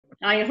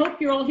I hope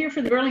you're all here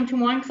for the Burlington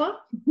Wine Club.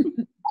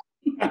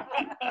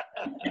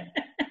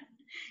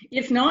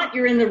 If not,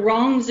 you're in the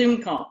wrong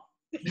Zoom call.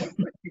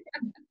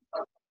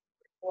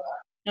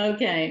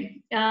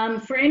 Okay.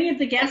 For any of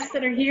the guests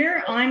that are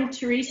here, I'm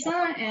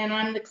Teresa, and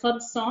I'm the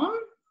club song.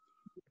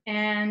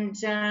 And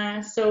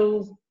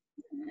so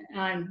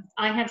I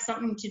have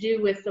something to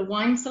do with the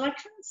wine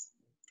selections.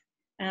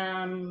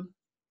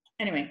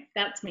 Anyway,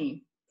 that's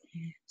me.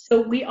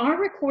 So we are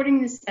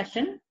recording this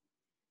session,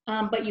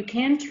 but you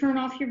can turn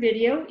off your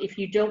video if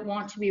you don't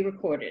want to be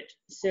recorded.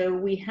 So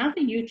we have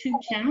a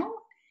YouTube channel,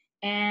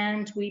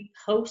 and we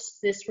post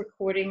this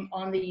recording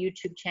on the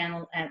YouTube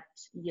channel at,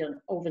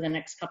 over the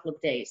next couple of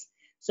days.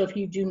 So if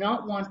you do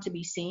not want to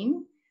be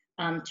seen,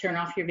 turn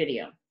off your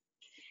video.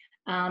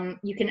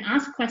 You can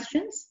ask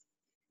questions.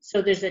 So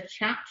there's a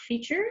chat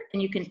feature,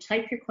 and you can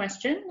type your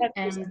question,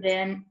 and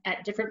then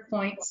at different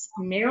points,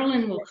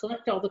 Marilyn will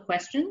collect all the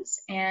questions,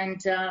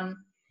 and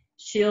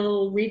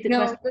she'll read the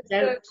questions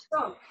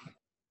out.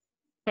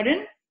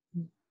 Pardon?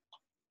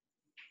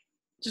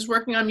 Just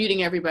working on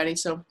muting everybody,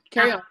 so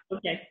carry on.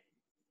 Okay.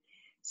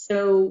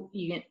 So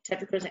you can type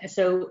the question.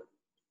 So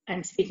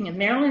I'm speaking of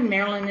Marilyn.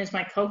 Marilyn is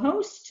my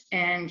co-host,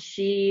 and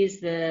she's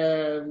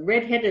the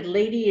redheaded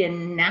lady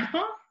in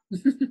Napa.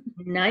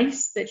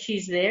 Nice that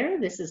she's there.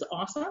 This is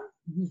awesome.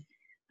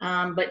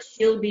 But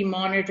she'll be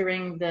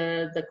monitoring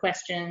the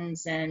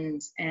questions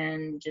and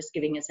just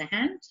giving us a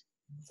hand.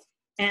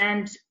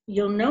 And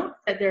you'll note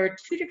that there are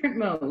two different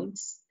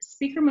modes,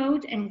 speaker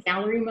mode and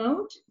gallery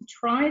mode.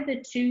 Try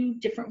the two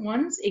different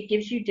ones. It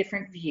gives you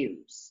different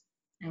views.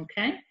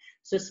 Okay.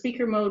 So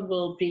speaker mode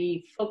will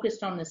be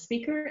focused on the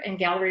speaker, and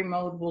gallery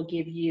mode will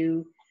give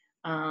you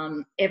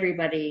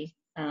everybody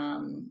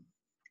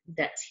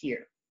that's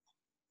here.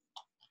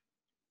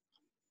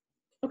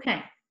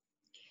 Okay,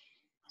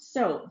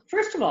 so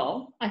first of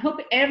all, I hope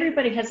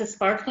everybody has a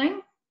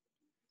sparkling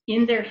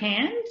in their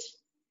hand.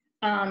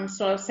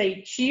 So I'll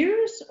say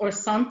cheers or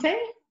sante.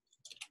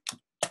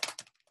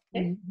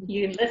 Okay.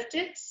 You can lift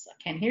it.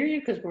 I can't hear you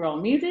because we're all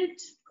muted,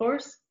 of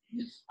course.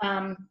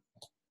 And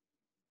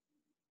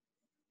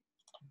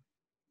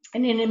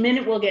in a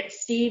minute, we'll get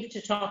Steve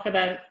to talk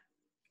about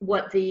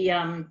what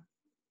the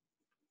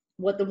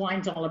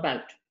wine's all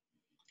about.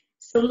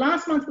 So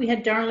last month we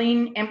had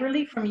Darlene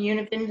Emberley from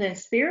Univins and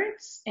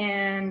Spirits,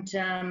 and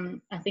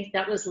I think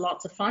that was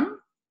lots of fun.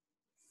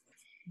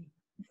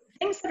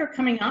 Things that are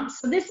coming up.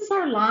 So this is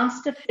our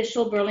last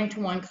official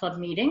Burlington Wine Club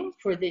meeting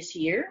for this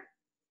year.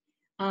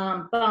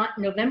 But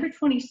November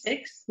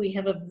 26th, we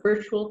have a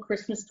virtual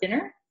Christmas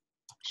dinner.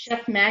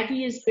 Chef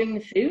Maggie is doing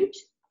the food,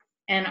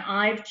 and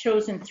I've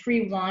chosen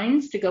 3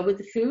 wines to go with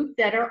the food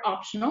that are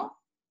optional.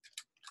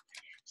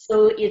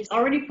 So it's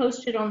already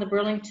posted on the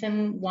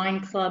Burlington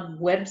Wine Club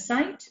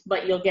website,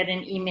 but you'll get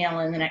an email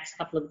in the next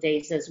couple of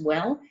days as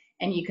well,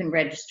 and you can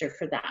register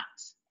for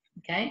that,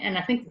 okay? And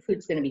I think the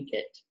food's gonna be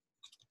good.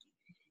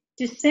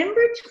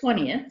 December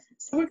 20th,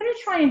 so we're gonna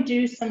try and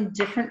do some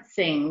different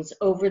things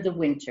over the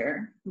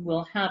winter.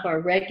 We'll have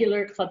our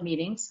regular club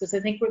meetings, because I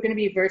think we're gonna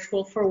be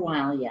virtual for a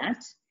while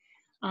yet,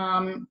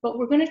 but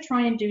we're gonna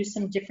try and do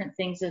some different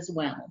things as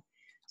well.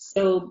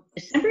 So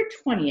December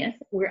 20th,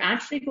 we're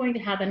actually going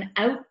to have an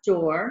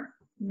outdoor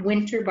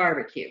winter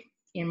barbecue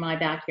in my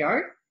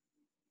backyard.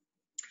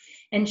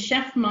 And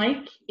Chef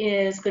Mike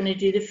is going to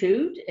do the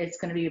food. It's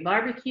going to be a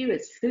barbecue,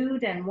 it's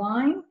food and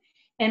wine.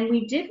 And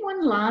we did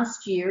one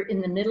last year in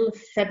the middle of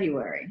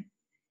February,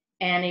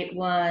 and it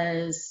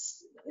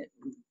was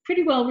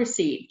pretty well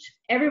received.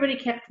 Everybody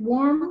kept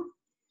warm.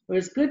 It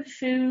was good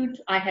food.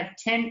 I have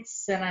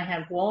tents, and I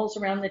have walls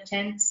around the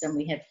tents, and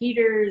we have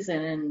heaters,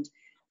 and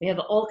we have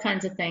all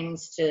kinds of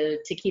things to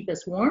keep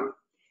us warm,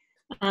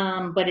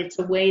 but it's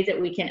a way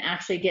that we can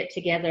actually get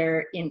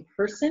together in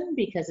person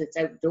because it's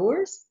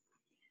outdoors.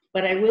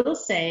 But I will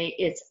say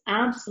it's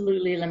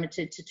absolutely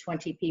limited to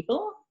 20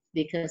 people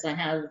because I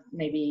have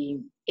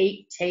maybe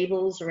 8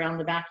 tables around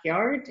the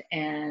backyard,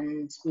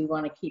 and we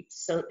want to keep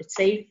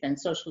safe and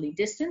socially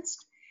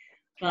distanced.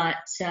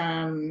 But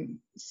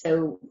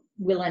so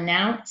we'll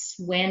announce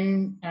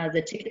when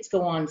the tickets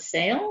go on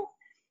sale.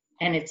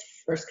 And it's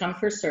first come,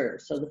 first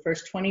serve. So the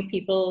first 20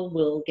 people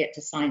will get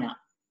to sign up.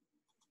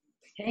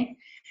 Okay.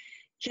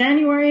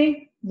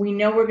 January, we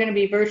know we're going to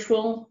be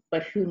virtual,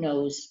 but who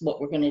knows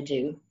what we're going to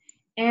do.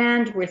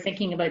 And we're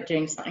thinking about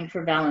doing something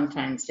for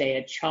Valentine's Day,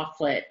 a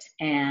chocolate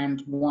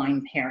and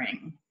wine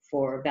pairing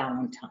for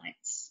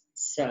Valentine's.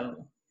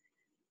 So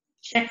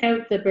check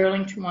out the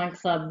Burlington Wine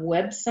Club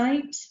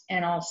website.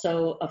 And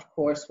also, of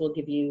course, we'll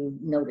give you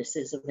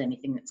notices of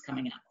anything that's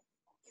coming up.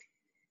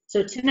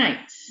 So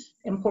tonight,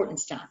 important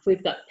stuff.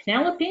 We've got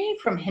Penelope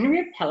from Henry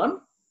of Pelham.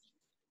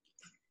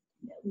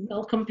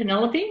 Welcome,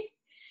 Penelope.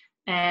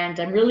 And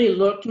I'm really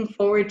looking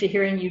forward to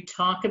hearing you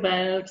talk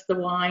about the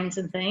wines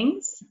and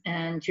things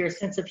and your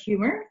sense of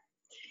humor.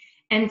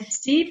 And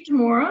Steve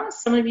Demora,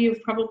 some of you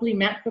have probably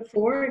met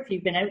before if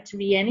you've been out to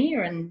Vieni,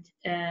 or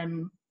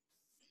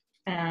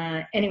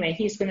anyway,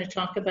 he's going to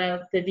talk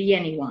about the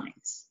Vieni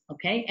wines,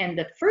 okay? And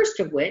the first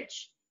of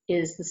which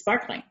is the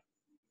sparkling.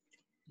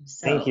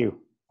 So, thank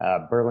you.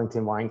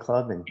 Burlington Wine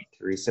Club and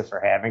Teresa for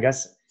having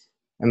us.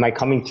 Am I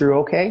coming through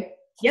okay?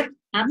 Yep,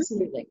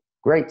 absolutely.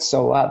 Great.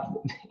 So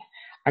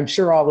I'm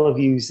sure all of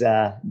you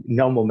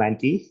know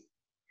Momenti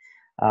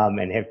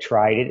and have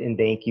tried it, and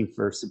thank you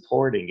for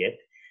supporting it.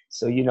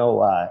 So,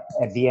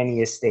 at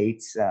Vieni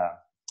Estates,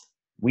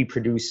 we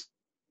produce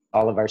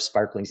all of our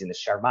sparklings in the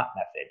Charmat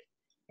method.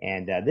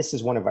 And this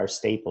is one of our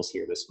staples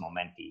here, this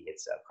Momenti.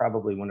 It's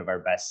probably one of our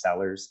best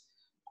sellers.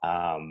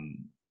 I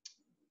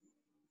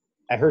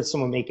heard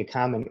someone make a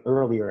comment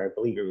earlier, I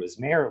believe it was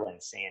Marilyn,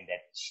 saying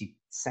that she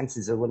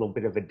senses a little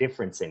bit of a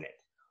difference in it.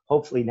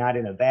 Hopefully not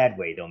in a bad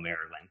way, though,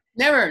 Marilyn.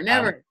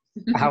 Never.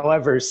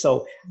 However,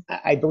 so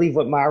I believe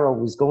what Mara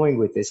was going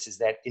with this is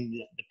that in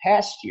the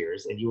past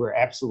years, and you were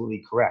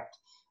absolutely correct,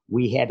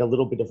 we had a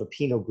little bit of a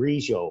Pinot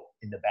Grigio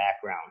in the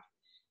background.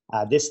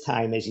 This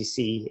time, as you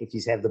see, if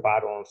you have the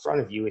bottle in front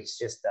of you, it's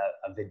just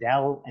a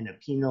Vidal and a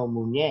Pinot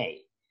Meunier.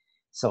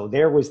 So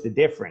there was the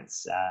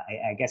difference.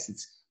 I guess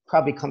it's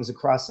probably comes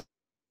across a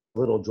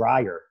little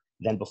drier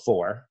than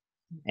before.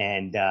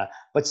 And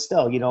but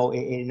still,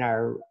 in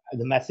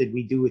the method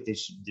we do with the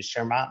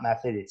Charmat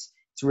method, it's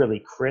really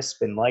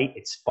crisp and light.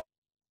 It's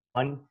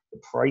fun. The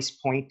price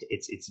point,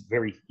 it's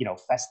very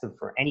festive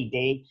for any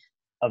day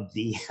of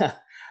the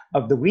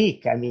of the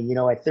week. I mean,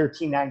 at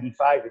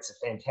 $13.95, it's a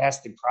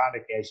fantastic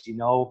product. As you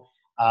know,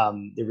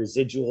 the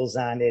residuals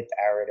on it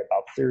are at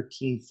about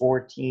 13,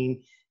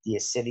 14. The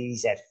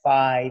acidity's at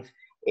 5.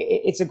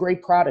 It's a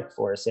great product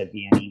for us at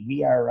Vieni.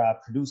 We are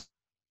producing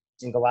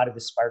a lot of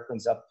the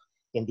sparklings up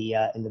in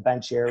the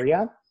bench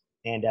area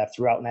and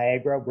throughout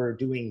Niagara. We're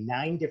doing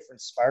 9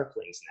 different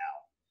sparklings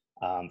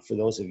now. For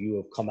those of you who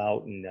have come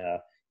out and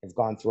have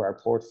gone through our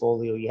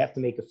portfolio, you have to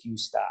make a few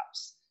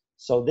stops.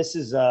 So this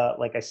is,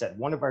 like I said,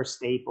 one of our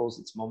staples.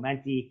 It's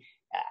Momenti.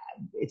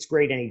 It's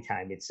great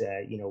anytime. It's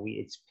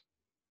it's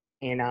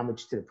paying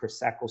homage to the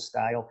Prosecco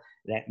style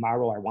that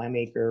Mauro, our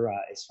winemaker,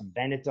 is from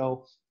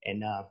Veneto,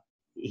 and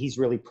he's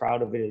really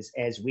proud of it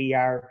as we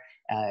are.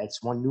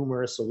 It's won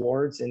numerous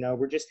awards, and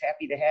we're just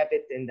happy to have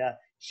it and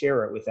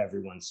share it with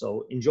everyone.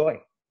 So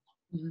enjoy.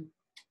 Mm-hmm.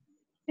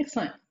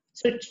 Excellent.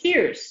 So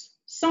cheers.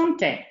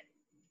 Sante.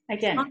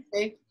 Again.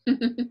 Okay.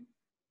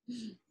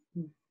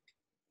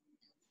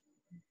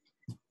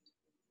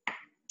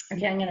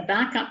 Okay, I'm going to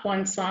back up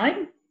one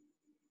side.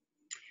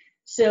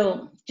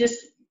 So just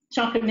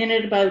talk a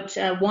minute about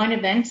wine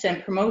events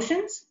and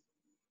promotions.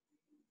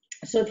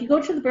 So if you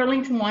go to the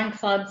Burlington Wine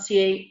Club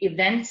CA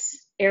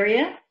events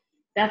area,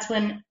 that's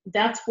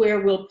where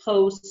we'll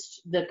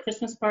post the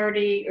Christmas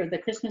party or the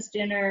Christmas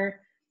dinner,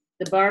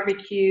 the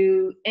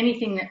barbecue,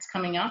 anything that's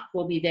coming up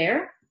will be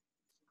there.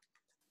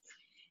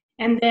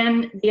 And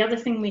then the other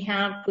thing we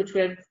have, which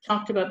we've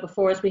talked about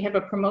before, is we have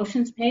a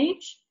promotions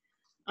page.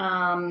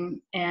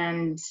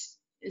 And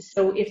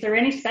so if there are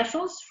any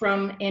specials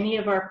from any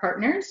of our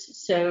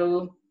partners,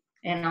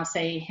 and I'll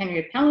say Henry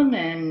of Pelham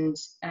and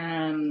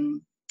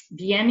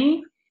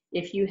Vieni,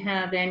 if you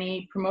have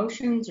any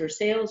promotions or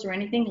sales or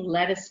anything,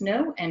 let us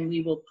know and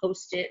we will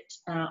post it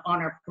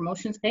on our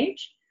promotions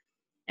page.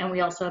 And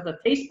we also have a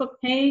Facebook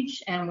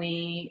page, and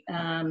we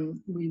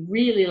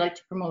really like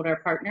to promote our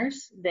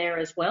partners there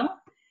as well.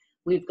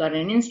 We've got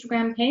an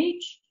Instagram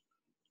page,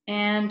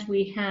 and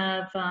we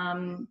have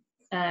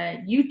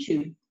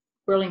YouTube,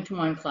 Burlington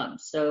Wine Club.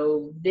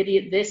 So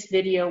this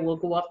video will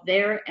go up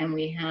there, and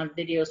we have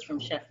videos from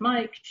Chef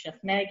Mike, Chef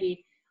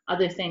Maggie,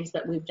 other things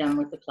that we've done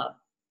with the club.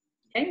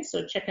 Okay,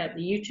 so check out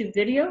the YouTube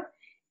video,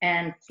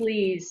 and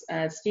please,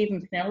 Steve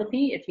and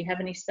Penelope, if you have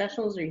any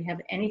specials or you have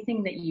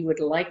anything that you would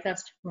like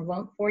us to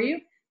promote for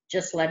you,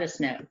 just let us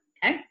know,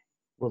 okay?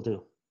 Will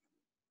do.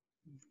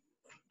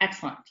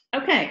 Excellent.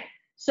 Okay,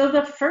 so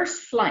the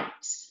first flight.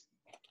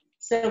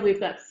 So we've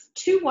got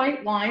 2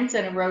 white wines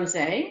and a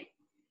rosé.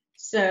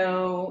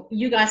 So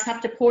you guys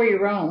have to pour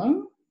your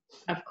own,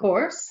 of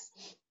course.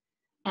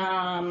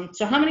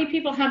 So how many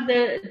people have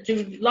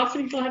do lots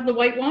of people have the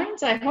white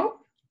wines, I hope?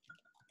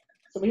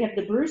 So we have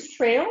the Bruce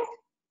Trail.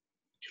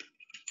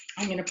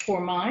 I'm going to pour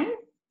mine.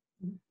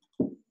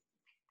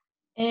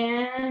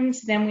 And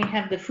then we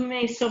have the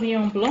Fumé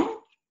Sauvignon Blanc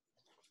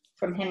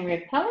from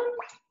Henry of Pelham.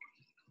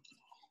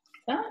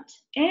 That.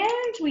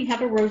 And we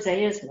have a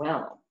rosé as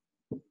well.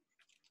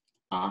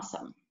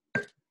 Awesome.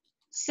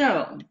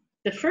 So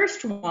the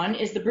first one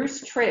is the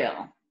Bruce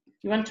Trail.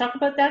 You want to talk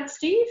about that,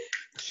 Steve?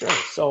 Sure.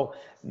 So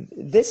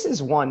this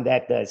is one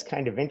that is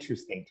kind of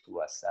interesting to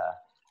us.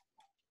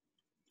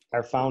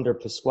 Our founder,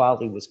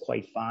 Pasquale, was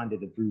quite fond of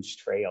the Bruce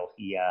Trail.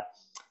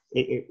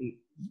 It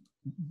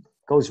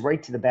goes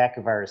right to the back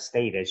of our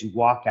estate. As you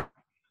walk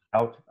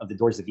out of the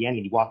doors of Vieni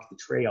and you walk the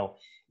trail,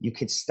 you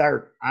could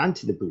start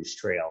onto the Bruce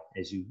Trail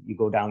as you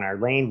go down our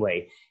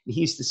laneway. And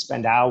he used to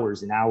spend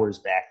hours and hours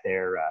back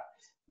there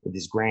with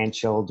his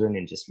grandchildren,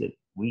 and just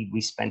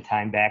we spent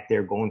time back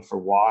there going for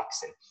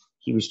walks, and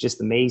he was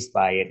just amazed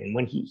by it. And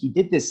when he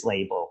did this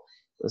label,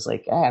 it was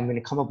like, I'm going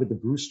to come up with the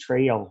Bruce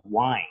Trail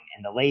wine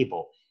and the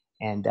label.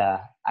 And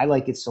I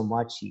like it so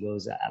much, he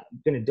goes, I'm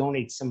going to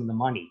donate some of the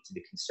money to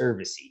the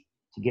Conservancy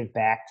to give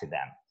back to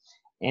them.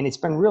 And it's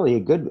been really a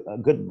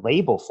good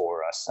label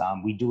for us.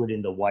 We do it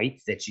in the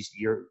white that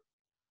you're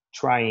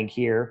trying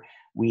here.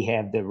 We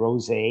have the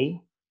rosé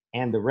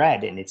and the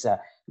red, and it's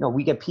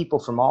we get people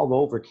from all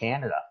over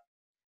Canada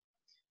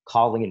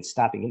calling and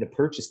stopping in to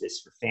purchase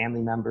this for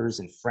family members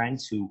and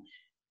friends who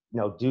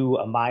do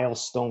a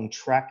milestone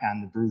trek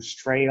on the Bruce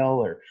Trail,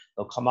 or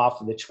they'll come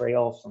off of the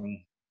trail from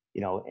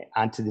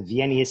onto the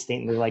Vieni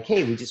Estate, and they're like,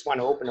 hey, we just want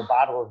to open a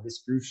bottle of this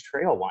Bruce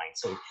Trail wine.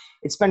 So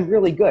it's been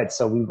really good.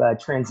 So we've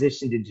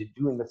transitioned into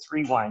doing the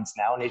 3 wines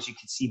now. And as you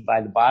can see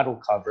by the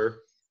bottle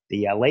cover,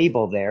 the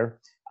label there,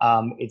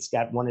 it's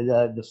got one of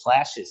the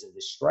flashes of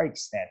the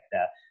strikes that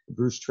the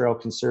Bruce Trail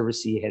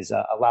Conservancy has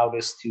allowed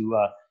us to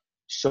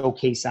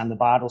showcase on the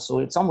bottle. So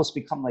it's almost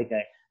become like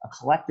a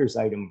collector's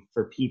item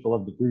for people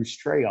of the Bruce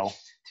Trail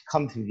to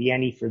come to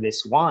Vieni for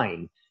this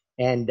wine.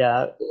 And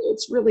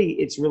it's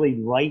really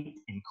light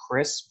and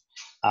crisp.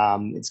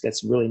 It's got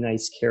some really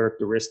nice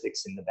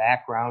characteristics in the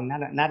background.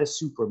 Not a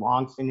super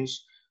long finish,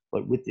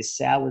 but with the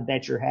salad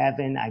that you're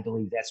having, I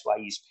believe that's why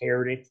you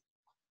paired it.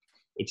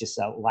 It just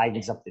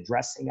livens up the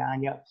dressing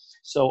on you.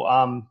 So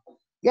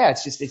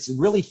it's a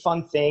really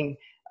fun thing.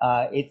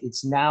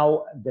 It's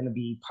now going to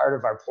be part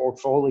of our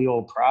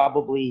portfolio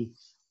probably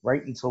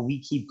right until we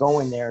keep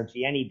going there at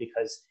Vieni,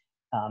 because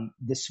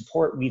the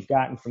support we've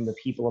gotten from the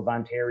people of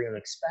Ontario,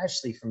 and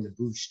especially from the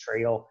Bruce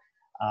Trail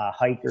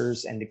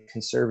hikers and the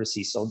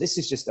Conservancy. So this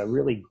is just a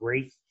really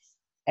great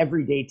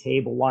everyday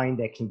table wine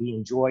that can be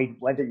enjoyed,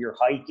 whether you're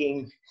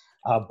hiking,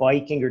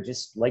 biking, or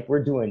just like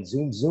we're doing,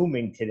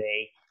 zooming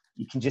today.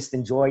 You can just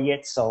enjoy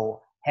it.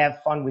 So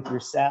have fun with your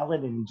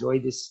salad and enjoy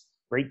this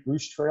great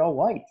Bruce Trail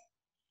white.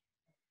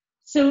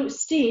 So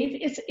Steve,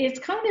 it's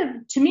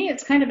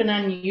kind of an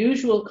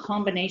unusual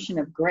combination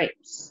of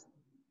grapes.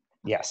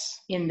 Yes.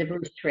 In the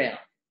Bruce Trail.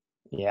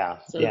 Yeah.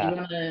 So yeah. do you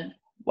want to?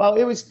 Well,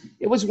 it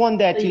was one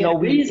that a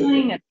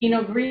Riesling, a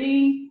Pinot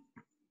Gris,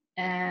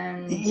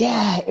 and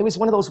it was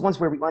one of those ones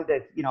where we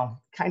wanted to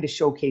kind of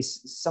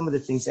showcase some of the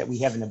things that we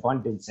have in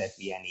abundance at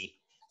Vieni.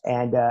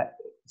 And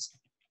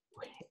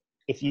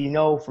if you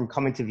know from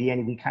coming to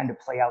Vieni, we kind of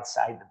play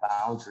outside the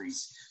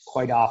boundaries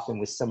quite often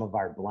with some of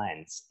our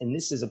blends, and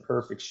this is a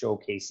perfect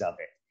showcase of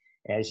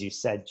it. As you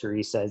said,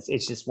 Teresa,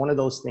 it's just one of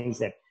those things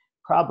that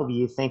probably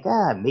you think,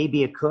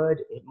 maybe it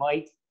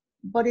might,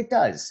 but it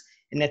does.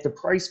 And at the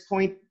price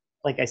point,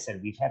 like I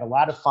said, we've had a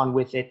lot of fun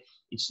with it.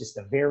 It's just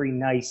a very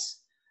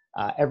nice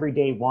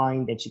everyday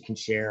wine that you can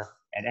share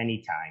at any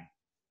time.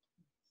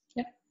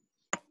 Yep.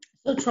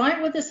 So try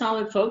it with the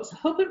salad, folks.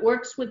 Hope it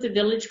works with the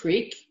Village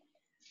Greek.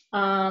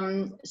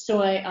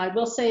 So I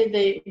will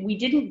say we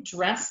didn't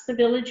dress the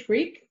Village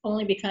Greek,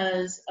 only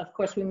because, of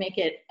course, we make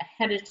it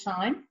ahead of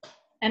time.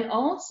 And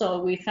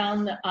also we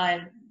found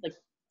that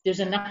there's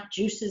enough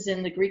juices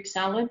in the Greek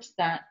salad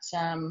that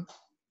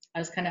I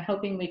was kind of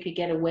hoping we could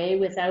get away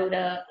without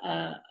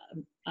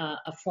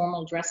a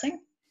formal dressing.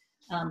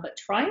 But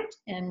try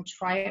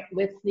it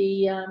with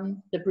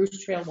the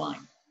Bruce Trail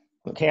wine.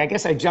 Okay, I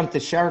guess I jumped the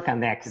shark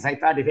on that because I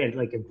thought it had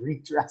like a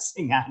Greek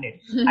dressing on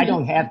it. I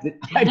don't have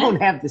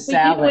the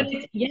salad.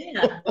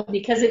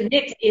 Because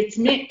it's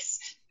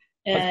mixed.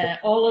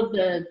 All of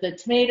the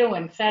tomato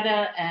and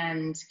feta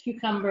and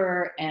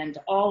cucumber and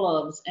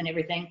olives and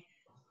everything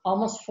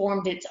almost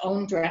formed its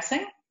own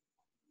dressing.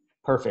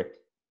 Perfect.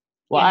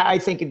 Well, yeah. I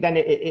think then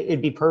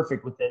it'd be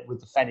perfect with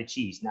the feta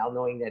cheese. Now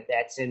knowing that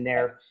that's in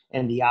there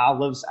and the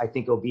olives, I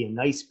think it'll be a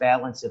nice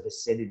balance of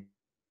acidity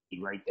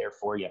right there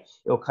for you.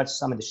 It'll cut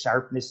some of the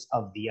sharpness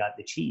of the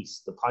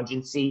cheese, the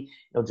pungency.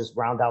 It'll just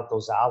round out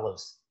those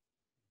olives.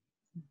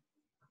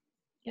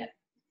 Yeah.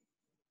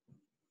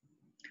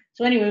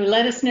 So anyway,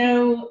 let us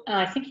know.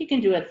 I think you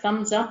can do a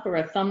thumbs up or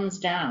a thumbs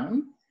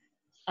down.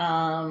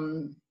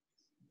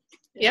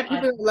 Yeah,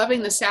 people are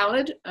loving the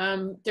salad.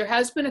 There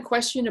has been a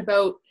question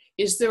about,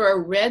 is there a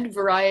red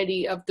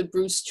variety of the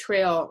Bruce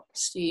Trail,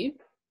 Steve?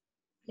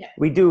 Yeah.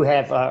 We do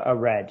have a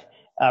red.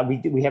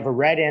 We have a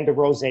red and a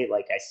rosé,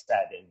 like I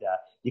said. And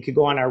you could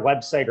go on our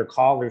website or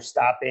call or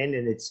stop in,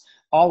 and it's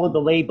all of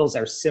the labels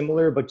are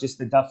similar, but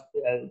just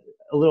a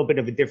little bit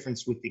of a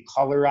difference with the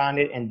color on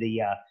it and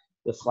the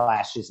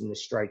flashes and the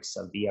strikes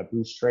of the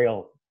Bruce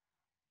Trail.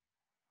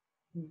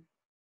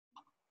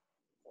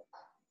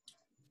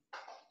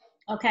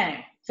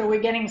 Okay, so we're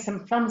getting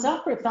some thumbs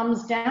up or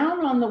thumbs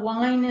down on the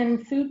wine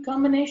and food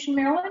combination,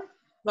 Marilyn?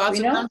 Lots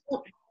of thumbs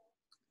up.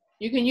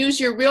 You can use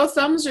your real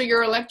thumbs or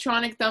your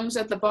electronic thumbs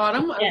at the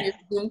bottom of your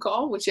Zoom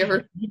call,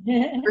 whichever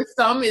your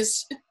thumb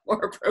is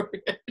more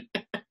appropriate.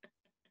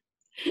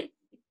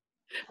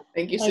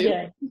 Thank you,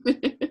 Sue.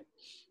 Okay.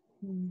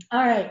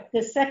 All right,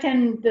 the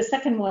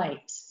second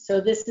white.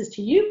 So this is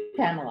to you,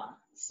 Pamela.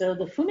 So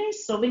the Fumé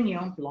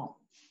Sauvignon Blanc.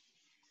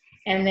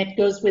 And that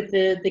goes with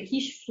the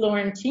Quiche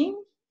Florentine.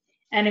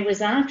 And it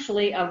was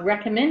actually a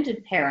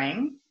recommended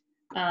pairing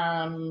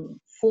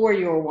for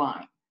your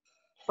wine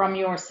from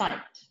your site,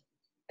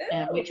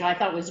 which I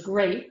thought was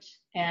great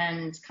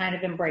and kind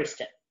of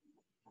embraced it.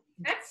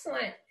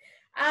 Excellent.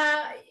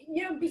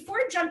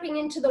 Before jumping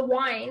into the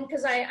wine,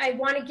 because I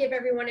want to give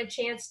everyone a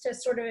chance to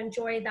sort of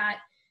enjoy that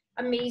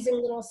amazing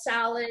little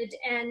salad.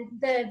 And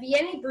the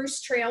Vieni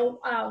Bruce Trail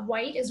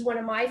white is one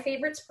of my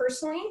favorites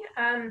personally,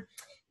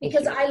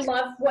 because I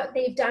love what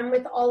they've done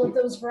with all of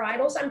those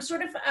varietals. I'm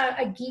sort of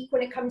a geek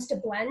when it comes to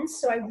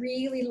blends, so I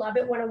really love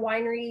it when a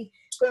winery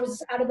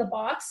goes out of the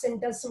box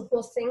and does some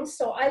cool things.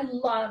 So I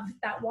love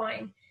that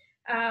wine.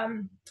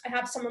 I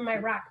have some in my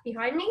rack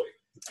behind me,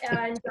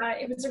 and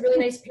it was a really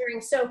nice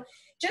pairing. So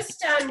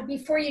just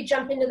before you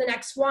jump into the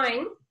next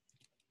wine,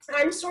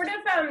 I'm sort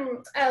of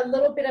a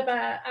little bit of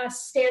a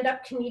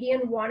stand-up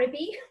comedian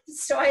wannabe.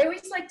 So I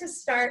always like to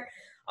start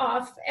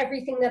off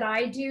everything that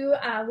I do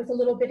with a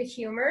little bit of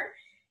humor.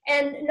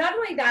 And not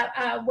only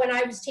that, when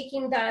I was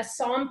taking the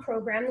SOM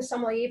program, the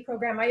sommelier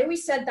program, I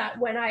always said that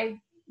when I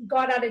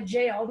got out of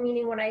jail,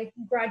 meaning when I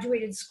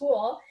graduated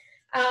school,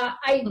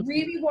 I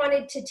really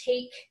wanted to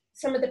take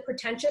some of the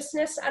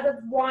pretentiousness out of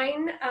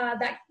wine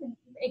that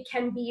it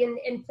can be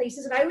in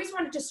places. And I always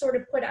wanted to sort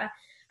of put a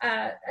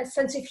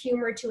sense of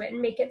humor to it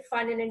and make it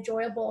fun and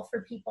enjoyable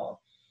for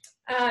people.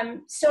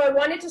 So I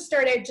wanted to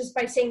start out just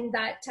by saying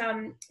that,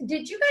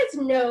 did you guys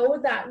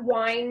know that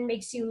wine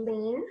makes you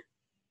lean?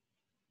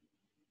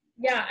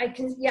 Yeah,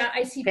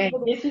 I see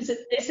people.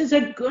 This is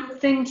a good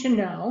thing to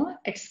know.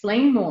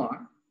 Explain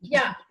more.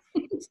 Yeah.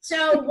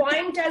 So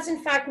wine does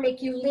in fact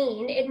make you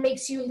lean. It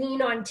makes you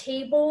lean on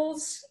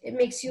tables. It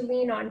makes you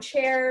lean on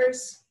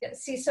chairs. Yeah,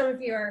 see, some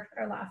of you are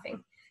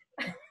laughing.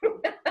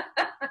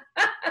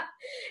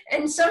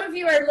 And some of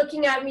you are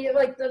looking at me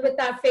like with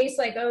that face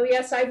like, oh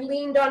yes, I've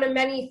leaned on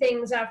many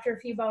things after a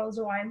few bottles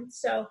of wine.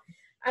 So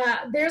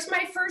there's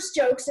my first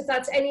jokes, if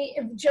that's any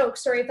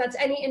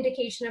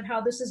indication of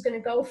how this is going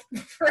to go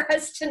for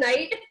us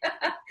tonight.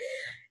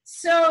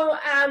 So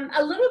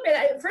a little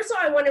bit, first of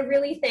all, I want to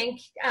really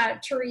thank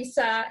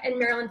Teresa and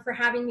Marilyn for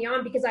having me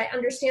on, because I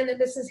understand that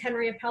this is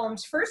Henry of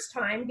Pelham's first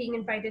time being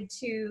invited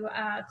to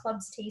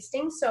Club's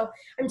tasting. So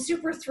I'm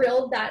super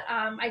thrilled that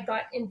I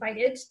got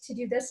invited to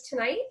do this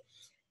tonight.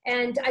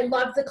 And I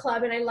love the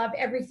club, and I love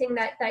everything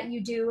that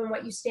you do and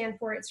what you stand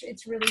for.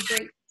 It's really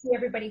great to see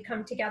everybody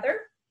come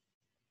together.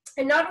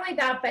 And not only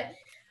that, but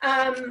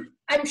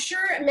I'm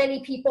sure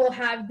many people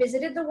have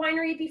visited the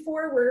winery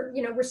before.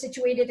 We're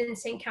situated in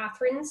St.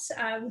 Catharines.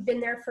 We've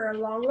been there for a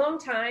long, long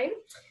time,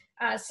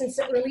 since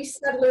the early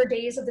settler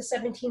days of the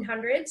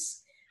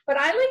 1700s. But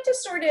I like to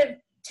sort of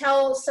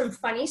tell some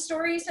funny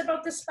stories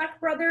about the Speck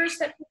brothers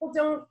that people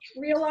don't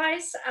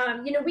realize.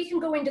 We can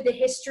go into the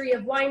history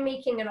of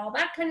winemaking and all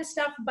that kind of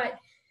stuff, but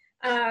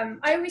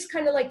I always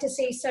kind of like to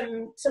say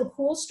some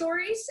cool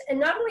stories. And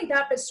not only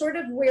that, but sort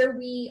of where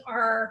we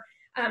are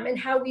and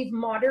how we've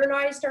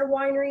modernized our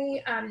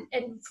winery.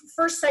 And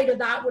first sight of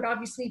that would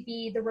obviously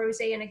be the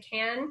rosé in a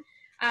can,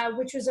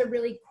 which was a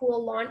really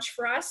cool launch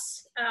for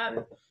us.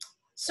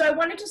 So I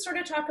wanted to sort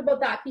of talk about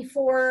that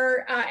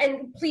before,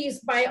 and please,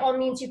 by all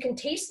means, you can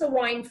taste the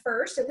wine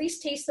first, at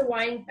least taste the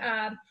wine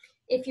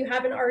if you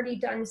haven't already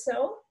done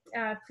so.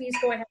 Please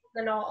go ahead,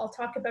 and I'll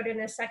talk about it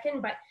in a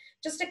second. But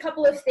just a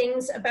couple of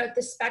things about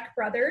the Speck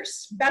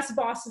brothers, best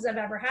bosses I've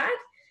ever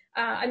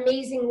had,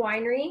 amazing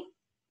winery.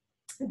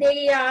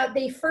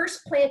 They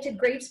first planted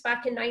grapes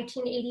back in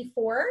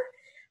 1984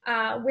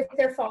 with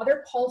their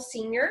father, Paul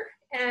Sr.,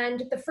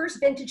 and the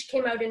first vintage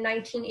came out in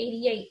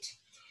 1988.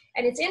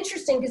 And it's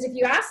interesting because if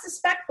you ask the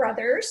Speck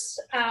brothers,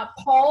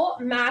 Paul,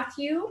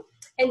 Matthew,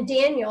 and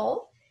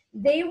Daniel,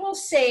 they will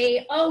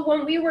say, oh,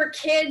 when we were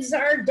kids,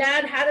 our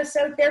dad had us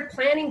out there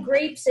planting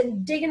grapes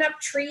and digging up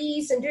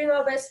trees and doing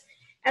all this.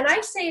 And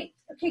I say,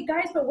 okay,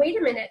 guys, but wait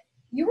a minute.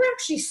 You were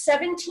actually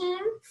 17,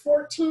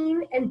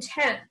 14, and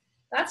 10.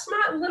 That's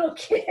not little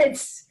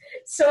kids.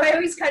 So I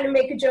always kind of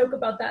make a joke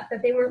about that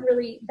they weren't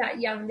really that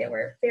young. They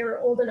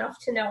were old enough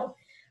to know.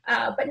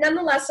 But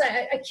nonetheless,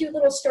 a cute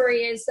little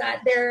story is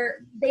that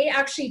they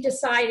actually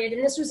decided,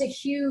 and this was a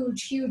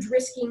huge, huge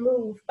risky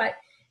move, but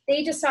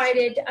they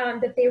decided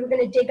that they were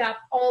going to dig up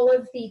all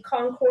of the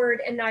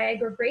Concord and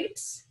Niagara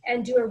grapes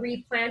and do a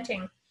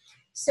replanting.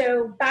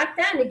 So back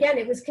then, again,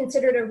 it was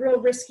considered a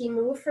real risky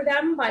move for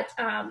them, but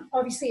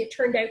obviously it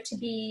turned out to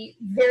be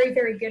very,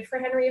 very good for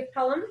Henry of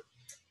Pelham.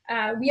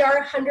 We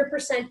are 100%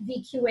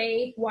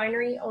 VQA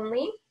winery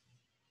only.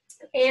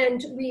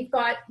 And we've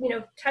got,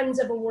 tons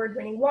of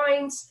award-winning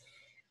wines.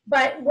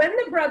 But when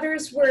the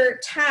brothers were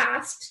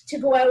tasked to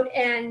go out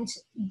and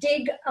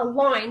dig a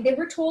line, they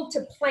were told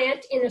to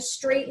plant in a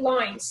straight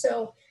line.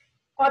 So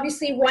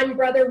obviously one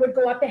brother would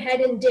go up ahead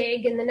and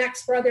dig, and the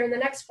next brother and the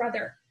next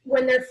brother.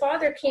 When their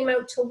father came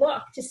out to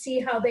look to see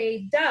how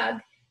they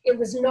dug, it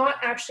was not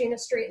actually in a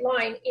straight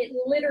line. It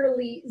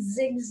literally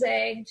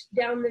zigzagged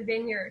down the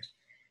vineyard.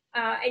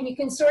 And you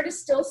can sort of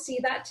still see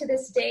that to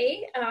this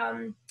day.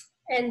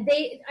 And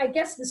I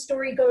guess the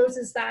story goes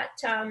is that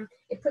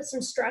it put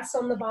some stress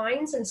on the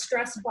vines, and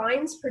stress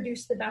vines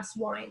produce the best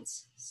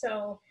wines.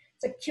 So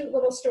it's a cute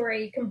little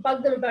story. You can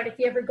bug them about it. If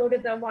you ever go to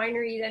the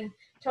winery, then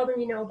tell them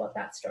you know about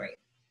that story.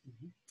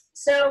 Mm-hmm.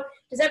 So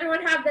does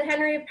everyone have the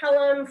Henry of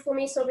Pelham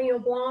Fumé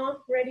Sauvignon Blanc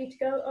ready to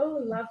go?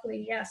 Oh,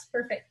 lovely. Yes,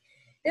 perfect.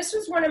 This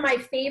was one of my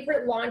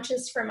favorite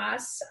launches from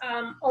us.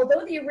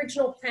 Although the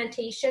original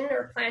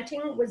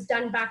planting was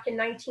done back in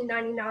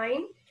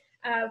 1999,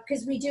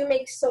 because we do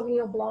make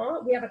Sauvignon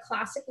Blanc. We have a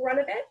classic run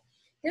of it.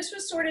 This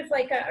was sort of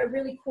like a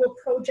really cool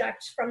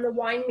project from the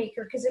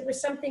winemaker because it was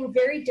something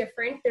very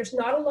different. There's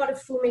not a lot of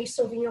Fumé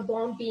Sauvignon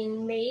Blanc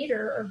being made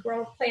or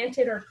grown,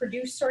 planted or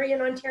produced, sorry,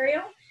 in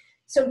Ontario.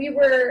 So we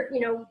were,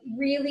 you know,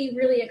 really,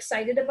 really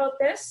excited about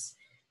this.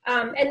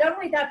 And not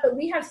only that, but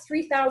we have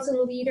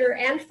 3,000 liter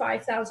and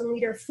 5,000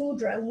 liter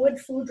foudre, wood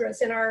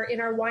foudres in our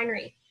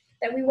winery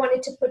that we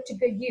wanted to put to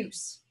good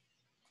use.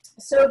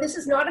 So this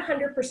is not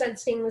 100%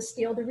 stainless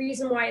steel. The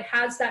reason why it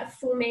has that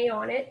fumé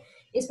on it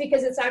is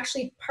because it's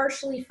actually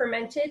partially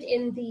fermented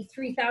in the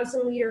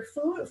 3,000 liter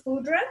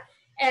foudre,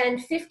 and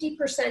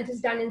 50%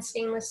 is done in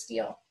stainless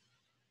steel.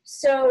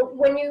 So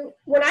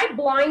when I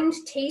blind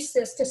taste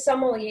this to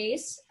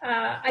sommeliers,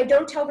 I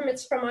don't tell them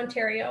it's from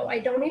Ontario. I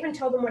don't even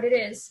tell them what it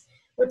is.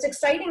 What's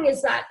exciting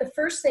is that the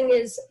first thing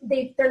is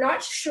they're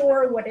not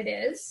sure what it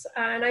is,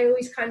 and I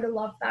always kind of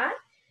love that.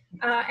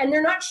 And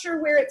they're not sure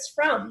where it's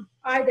from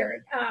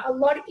either. A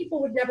lot of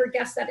people would never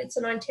guess that it's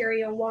an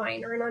Ontario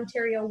wine or an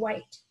Ontario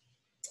white.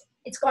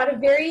 It's got a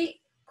very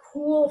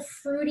cool,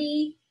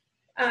 fruity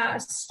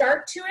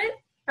start to it.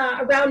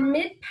 Around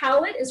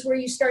mid-palate is where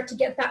you start to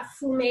get that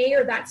fumé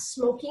or that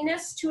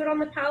smokiness to it on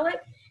the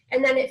palate.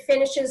 And then it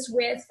finishes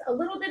with a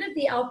little bit of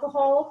the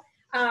alcohol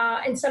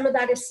and some of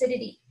that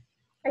acidity.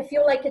 I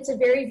feel like it's a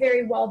very,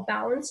 very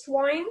well-balanced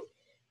wine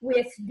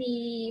with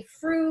the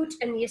fruit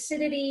and the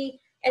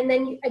acidity. And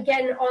then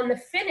again, on the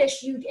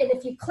finish, and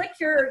if you click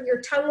your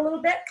tongue a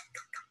little bit,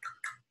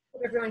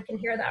 if everyone can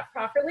hear that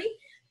properly,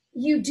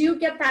 you do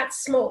get that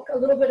smoke, a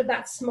little bit of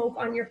that smoke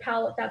on your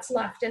palate that's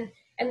left. And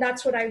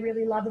that's what I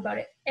really love about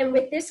it. And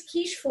with this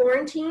quiche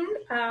Florentine,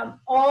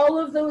 all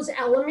of those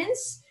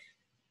elements,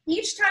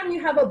 each time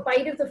you have a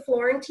bite of the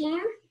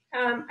Florentine,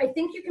 I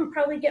think you can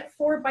probably get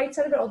 4 bites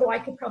out of it, although I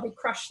could probably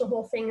crush the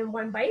whole thing in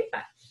one bite.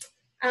 But,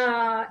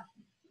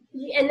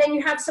 and then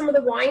you have some of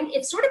the wine.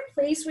 It sort of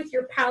plays with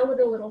your palate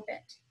a little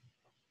bit.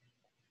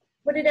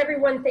 What did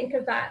everyone think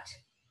of that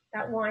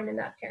wine and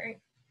that pairing?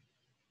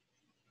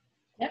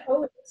 Yep.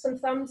 Oh, some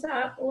thumbs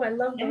up. Oh, I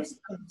love those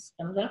thumbs.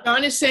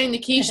 John is saying the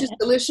quiche is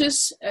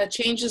delicious,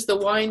 changes the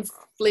wine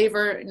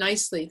flavor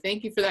nicely.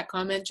 Thank you for that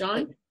comment,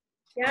 John.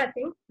 Yeah,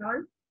 thanks,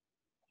 John.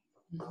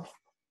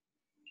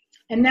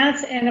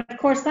 And of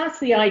course, that's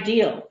the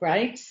ideal,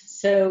 right?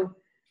 So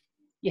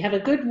you have a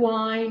good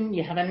wine,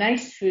 you have a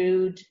nice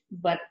food,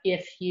 but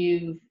if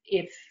you've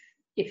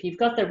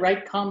got the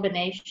right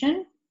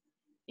combination,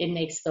 it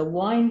makes the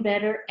wine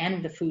better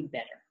and the food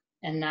better.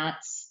 And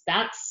that's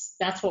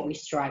what we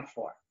strive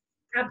for.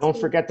 Absolutely.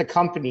 Don't forget the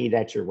company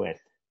that you're with.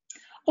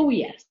 Oh,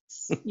 yes.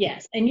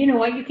 Yes. And you know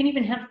what? You can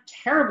even have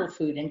terrible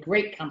food and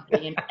great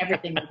company and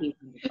everything will be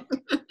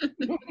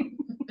wonderful.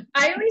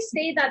 I always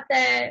say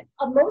that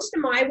most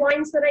of my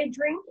wines that I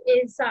drink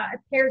is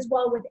pairs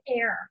well with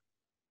air.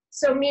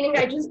 So meaning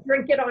I just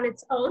drink it on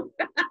its own.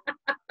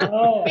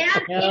 Oh,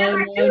 and I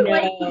really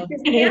like it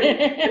because Anne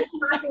is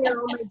laughing at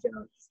all my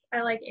jokes.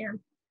 I like Anne.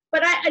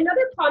 But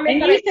another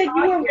comment. And you said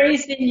you were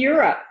raised in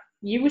Europe.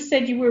 You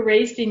said you were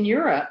raised in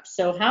Europe.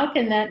 So how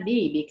can that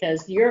be?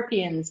 Because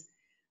Europeans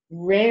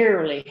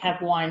rarely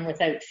have wine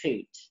without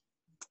food.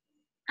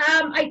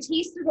 I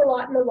tasted a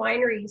lot in the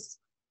wineries,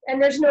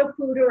 and there's no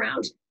food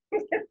around.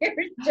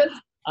 There's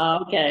just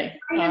okay.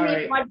 All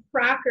right.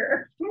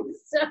 Cracker.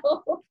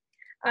 So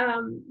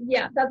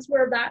yeah, that's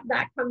where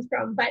that comes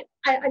from. But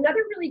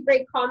another really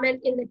great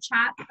comment in the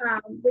chat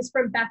was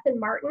from Beth and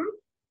Martin.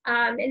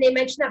 And they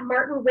mentioned that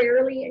Martin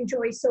rarely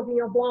enjoys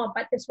Sauvignon Blanc,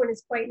 but this one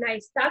is quite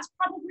nice. That's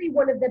probably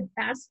one of the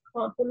best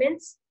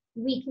compliments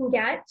we can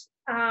get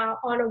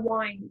on a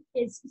wine,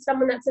 is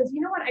someone that says,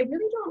 you know what, I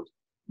really don't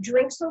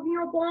drink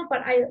Sauvignon Blanc,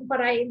 but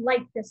I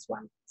like this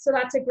one. So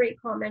that's a great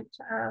comment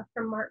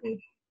from Martin.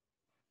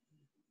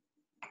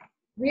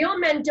 Real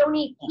men don't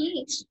eat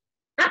quiche.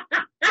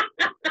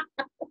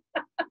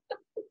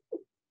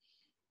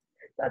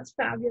 That's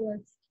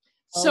fabulous.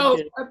 So,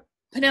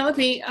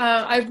 Penelope,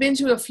 I've been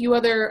to a few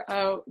other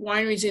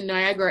wineries in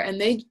Niagara,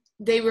 and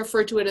they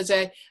refer to it as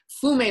a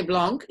Fumé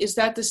Blanc. Is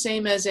that the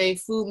same as a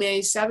Fumé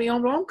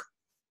Sauvignon Blanc?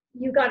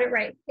 You got it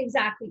right,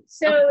 exactly.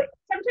 So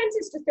sometimes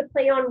it's just a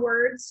play on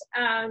words.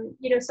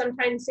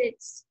 Sometimes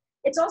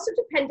it's also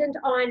dependent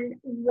on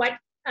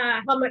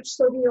how much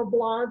Sauvignon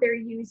Blanc they're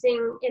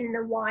using in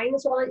the wine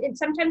as well. And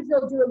sometimes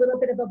they'll do a little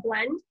bit of a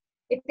blend.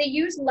 If they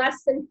use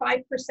less than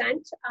 5%,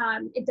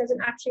 it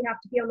doesn't actually have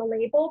to be on the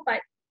label,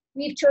 but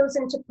we've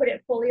chosen to put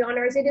it fully on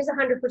ours. It is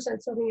 100%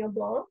 Sauvignon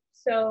Blanc.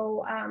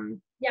 So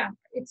yeah,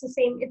 it's the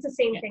same thing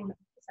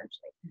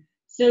essentially.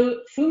 So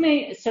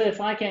Fumé, so if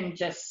I can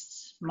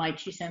just, my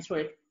 2 cents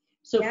worth.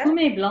 So yeah.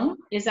 Fumé Blanc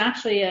is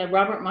actually a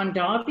Robert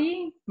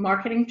Mondavi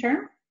marketing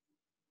term.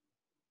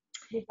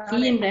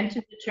 He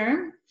invented the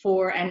term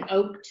for an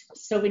oaked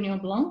Sauvignon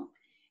Blanc,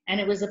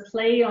 and it was a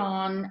play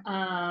on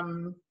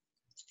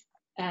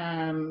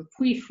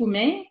Puy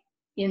Fumé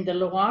in the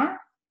Loire,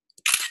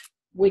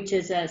 which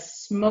is a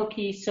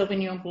smoky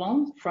Sauvignon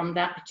Blanc from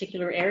that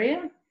particular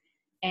area.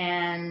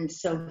 And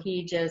so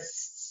he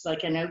just,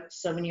 like an oaked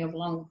Sauvignon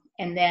Blanc.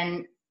 And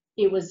then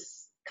it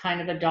was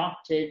kind of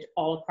adopted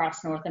all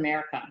across North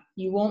America.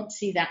 You won't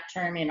see that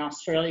term in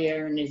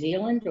Australia or New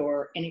Zealand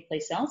or any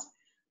place else,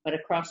 but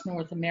across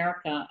North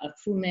America, a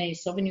Fumé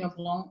Sauvignon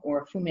Blanc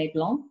or a Fumé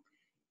Blanc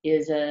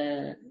is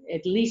a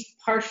at least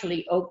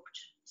partially oaked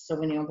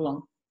Sauvignon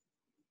Blanc.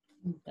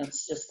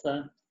 That's just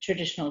the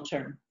traditional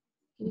term.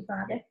 You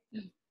got it.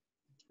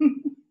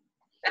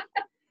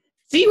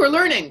 See, we're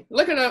learning.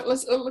 Look at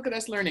us. Look at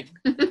us learning.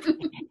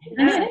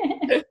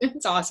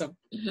 It's awesome.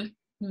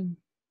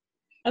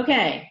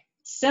 Okay,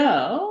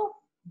 so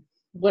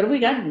what do we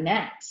got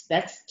next?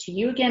 That's to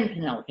you again,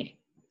 Penelope.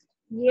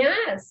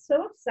 Yes,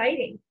 so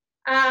exciting.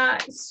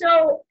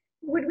 So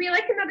would we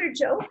like another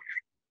joke?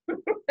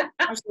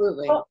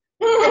 Absolutely. Oh,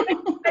 I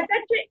bet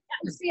you,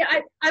 see,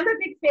 I'm a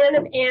big fan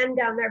of Anne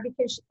down there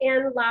because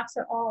Anne laughs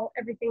at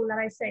everything that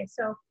I say.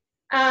 So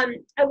I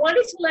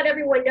wanted to let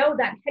everyone know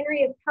that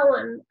Henry of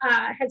Pelham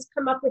has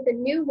come up with a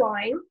new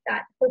wine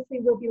that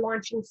hopefully we'll be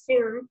launching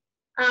soon.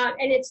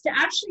 And it's to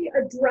actually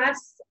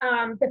address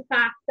the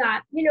fact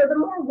that, you know, the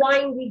more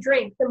wine we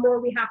drink, the more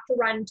we have to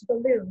run to the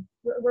loo.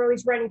 We're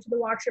always running to the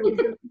washroom,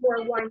 the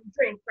more wine we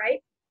drink,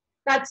 right?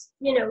 That's,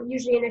 you know,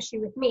 usually an issue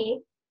with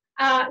me.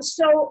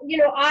 So, you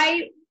know,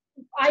 I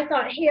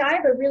thought, hey, I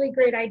have a really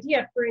great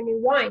idea for a new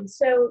wine.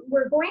 So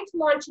we're going to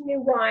launch a new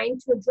wine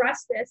to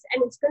address this,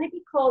 and it's going to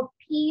be called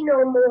Pee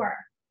No More.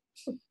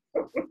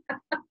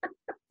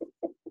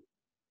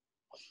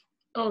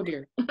 Oh,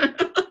 dear. So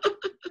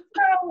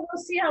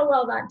we'll see how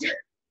well that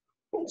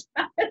does.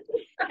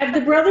 Have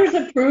the brothers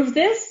approved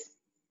this?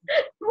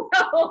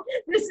 No,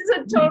 this is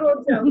a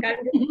total joke.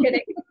 I'm just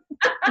kidding.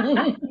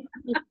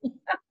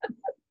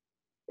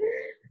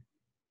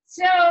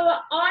 So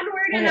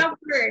onward and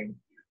upward.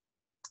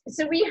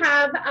 So we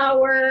have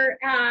our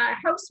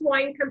house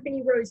wine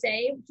company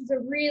Rosé, which is a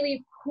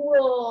really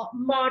cool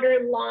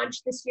modern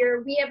launch this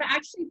year. We have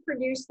actually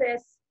produced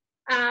this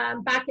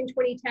back in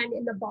 2010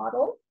 in the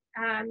bottle.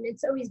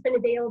 It's always been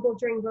available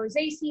during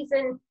rosé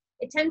season.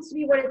 It tends to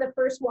be one of the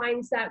first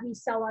wines that we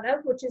sell out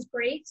of, which is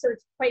great. So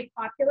it's quite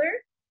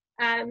popular.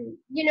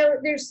 You know,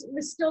 there's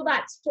still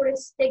that sort of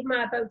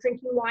stigma about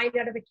drinking wine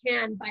out of a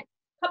can, but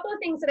a couple of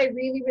things that I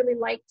really, really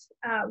liked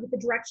with the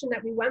direction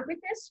that we went with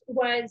this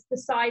was the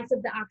size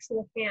of the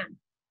actual can.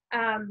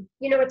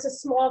 You know, it's a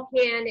small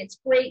can. It's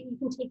great. You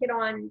can take it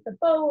on the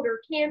boat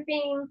or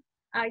camping.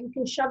 You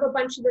can shove a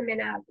bunch of them in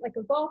like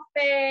a golf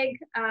bag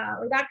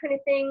or that kind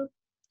of thing.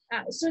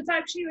 So it's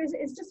actually,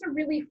 it's just a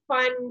really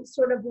fun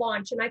sort of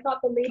launch. And I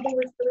thought the label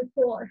was really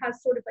cool. It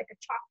has sort of like a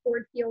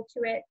chalkboard feel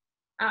to it.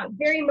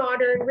 Very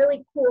modern,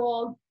 really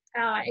cool,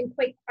 and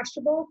quite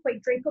crushable,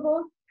 quite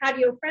drinkable,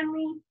 patio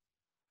friendly.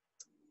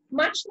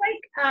 Much like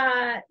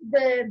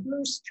the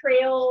Moose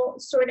Trail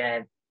sort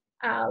of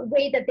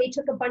way that they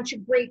took a bunch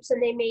of grapes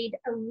and they made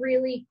a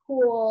really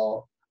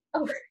cool,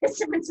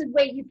 someone said,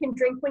 wait, you can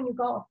drink when you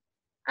golf.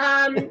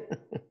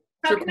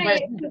 How can I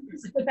put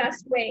this the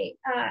best way?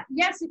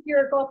 Yes, if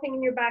you're golfing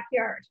in your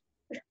backyard.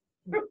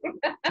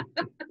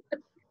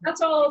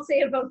 That's all I'll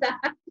say about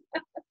that.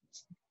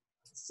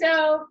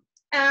 So,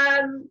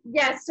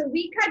 so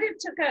we kind of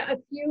took a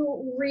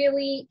few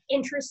really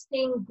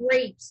interesting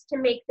grapes to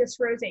make this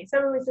rosé.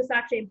 Someone was just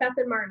actually Beth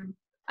and Martin.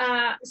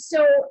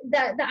 So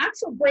the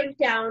actual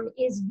breakdown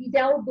is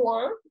Vidal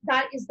Blanc.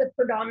 That is the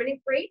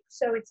predominant grape.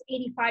 So it's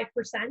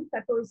 85%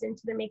 that goes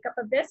into the makeup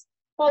of this,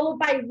 followed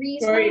by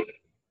Riesling.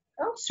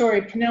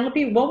 Sorry,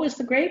 Penelope, what was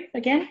the grape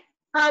again?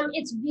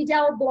 It's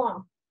Vidal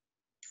Blanc.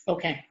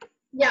 Okay.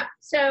 Yeah,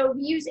 so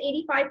we use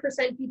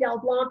 85% Vidal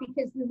Blanc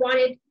because we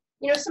wanted,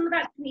 you know, some of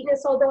that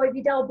sweetness, although a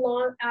Vidal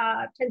Blanc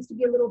tends to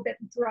be a little bit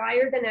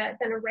drier than a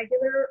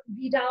regular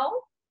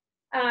Vidal.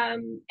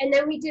 And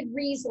then we did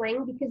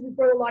Riesling because we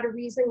grow a lot of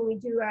Riesling and we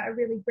do a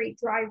really great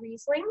dry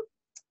Riesling,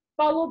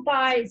 followed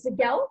by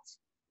Zegelt,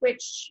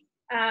 which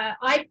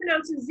I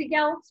pronounce as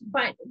Zegelt,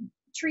 but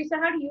Teresa,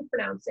 how do you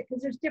pronounce it?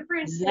 Because there's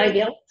different.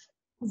 Zegelt.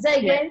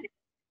 Zegelt.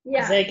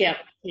 Yeah. Zegelt.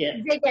 Yeah.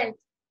 Zegelt.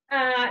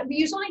 We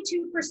use only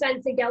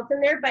 2% Zegelt in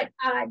there, but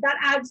that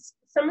adds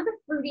some of the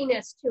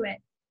fruitiness to it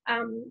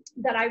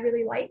that I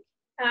really like.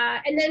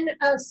 And then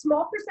a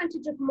small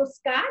percentage of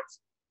Muscat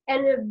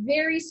and a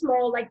very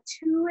small, like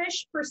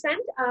 2-ish%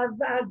 of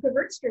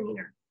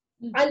Gewürztraminer.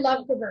 I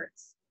love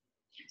Gewürz.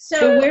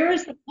 So where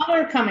is the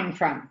color coming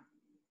from?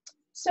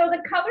 So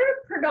the color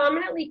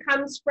predominantly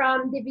comes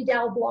from the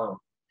Vidal Blanc.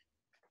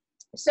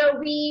 So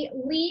we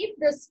leave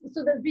this,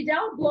 so the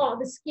Vidal Blanc,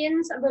 the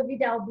skins of a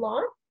Vidal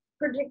Blanc,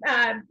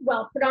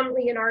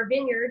 predominantly in our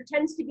vineyard,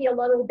 tends to be a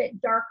little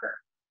bit darker.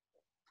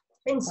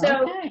 And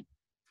so,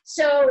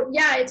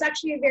 yeah, it's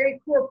actually a very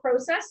cool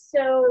process.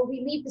 So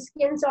we leave the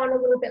skins on a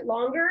little bit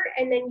longer,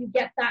 and then you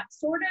get that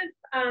sort of,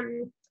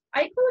 I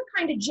call it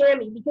kind of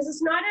jammy because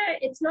it's not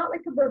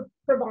like a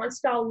Provence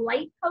style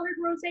light colored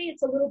rosé.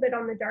 It's a little bit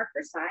on the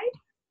darker side.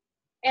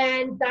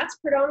 And that's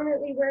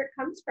predominantly where it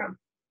comes from.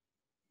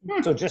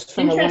 So just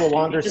from a little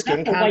longer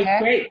skin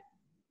contact?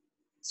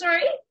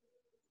 Sorry?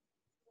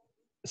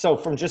 So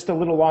from just a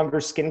little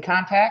longer skin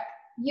contact?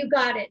 You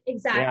got it,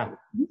 exactly. Yeah,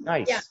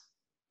 nice. Yeah.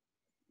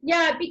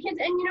 Yeah, because,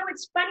 and you know,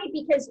 it's funny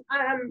because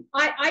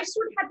I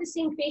sort of had the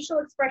same facial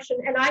expression,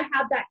 and I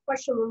had that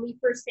question when we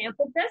first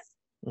sampled this,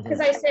 because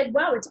I said,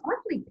 wow, it's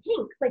awfully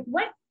pink. Like,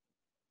 what,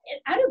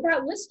 out of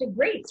that list of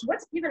grapes,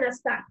 what's given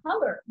us that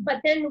color?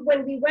 But then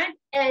when we went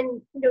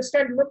and, you know,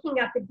 started looking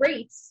at the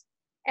grapes,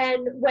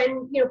 and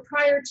when, you know,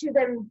 prior to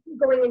them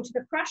going into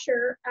the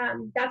crusher,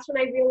 that's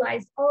when I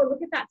realized, oh,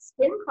 look at that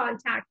skin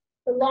contact.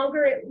 The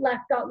longer it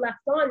got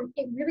left on,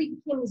 it really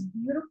became this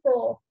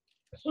beautiful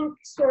pink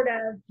sort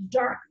of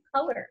dark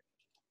color.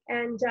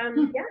 And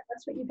yeah,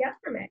 that's what you get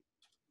from it.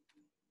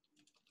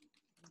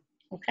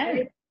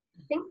 Okay. I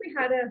think we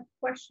had a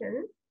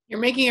question. You're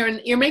making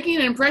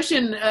an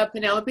impression,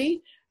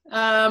 Penelope.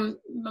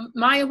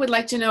 Maya would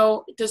like to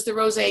know, does the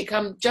rosé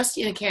come just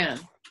in a can?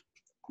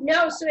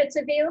 No, so it's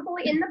available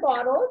in the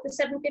bottle, the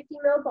 750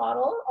 ml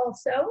bottle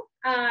also.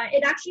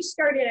 It actually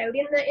started out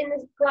in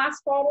the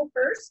glass bottle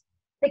first.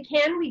 The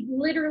can we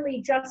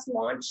literally just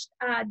launched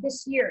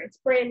this year. It's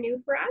brand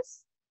new for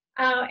us.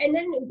 And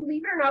then,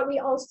 believe it or not, we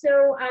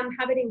also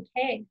have it in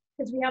keg,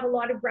 because we have a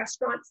lot of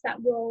restaurants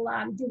that will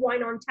do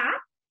wine on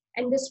tap.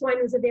 And this wine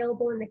was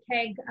available in the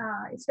keg.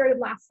 It started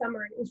last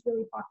summer, and it was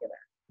really popular.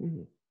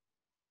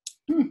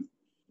 Do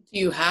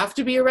you have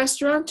to be a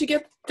restaurant to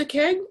get the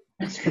keg?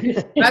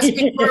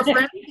 Asking for a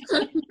friend?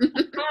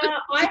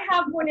 I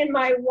have one in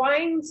my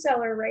wine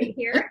cellar right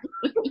here.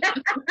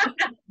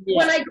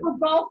 When I go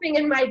golfing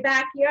in my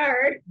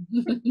backyard.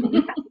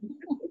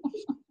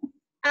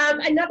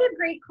 Another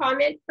great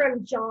comment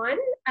from John.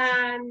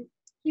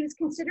 He was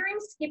considering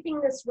skipping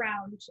this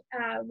round,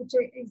 which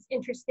is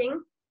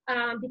interesting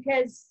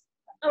because,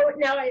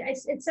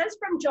 it says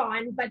from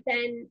John, but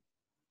then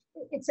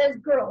it says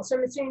girl. So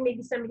I'm assuming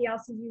maybe somebody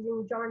else is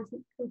using John's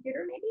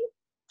computer, maybe?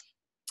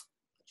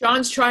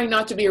 John's trying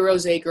not to be a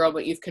rosé girl,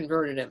 but you've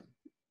converted him.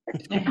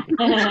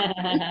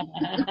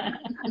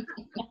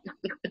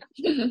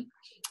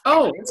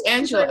 Oh, it's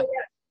Angela.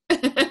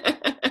 And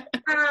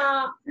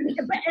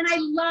I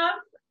love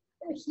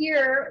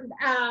here,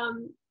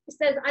 it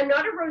says, I'm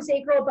not a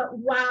rosé girl, but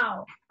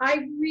wow,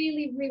 I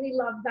really, really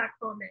love that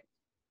comment.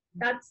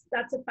 That's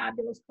a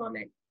fabulous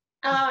comment.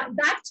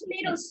 That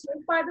tomato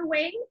soup, by the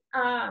way,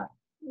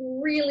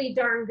 really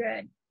darn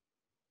good.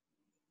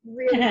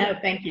 Really good.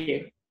 Thank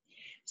you.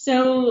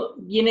 So,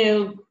 you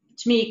know,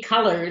 to me,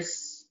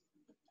 colors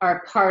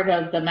are part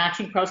of the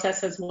matching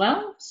process as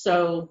well.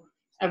 So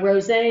a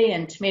rosé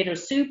and tomato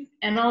soup,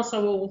 and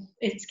also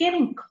it's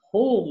getting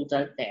cold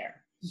out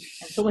there.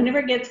 And so whenever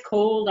it gets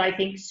cold, I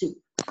think soup.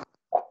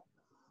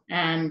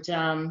 And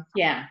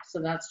yeah,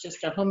 so that's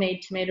just a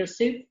homemade tomato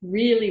soup.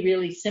 Really,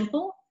 really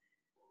simple.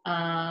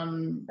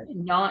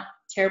 Not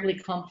terribly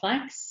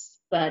complex,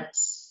 but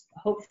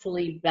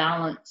hopefully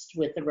balanced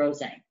with the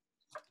rosé.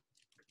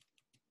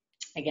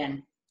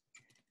 Again,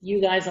 you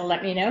guys will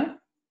let me know.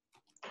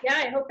 Yeah,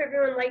 I hope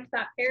everyone liked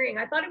that pairing.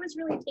 I thought it was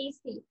really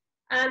tasty.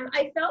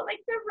 I felt like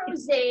the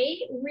rosé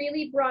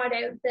really brought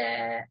out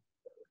the,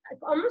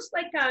 almost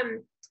like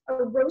a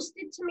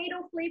roasted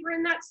tomato flavor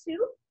in that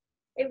soup.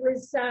 It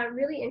was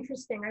really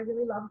interesting. I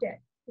really loved it.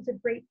 It was a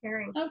great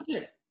pairing. Oh,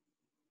 good.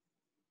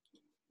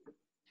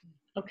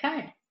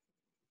 Okay.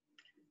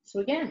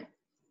 So again,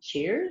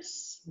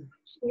 cheers.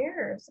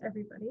 Cheers,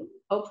 everybody.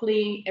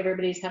 Hopefully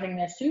everybody's having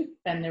their soup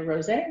and their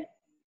rosé.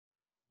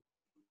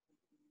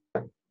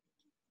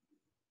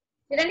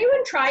 Did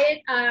anyone try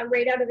it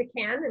right out of the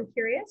can? I'm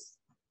curious.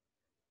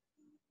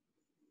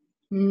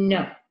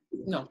 No.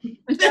 No.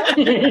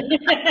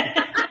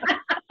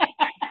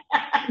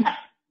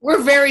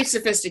 We're very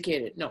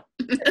sophisticated. No.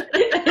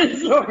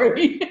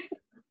 Sorry.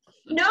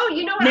 No,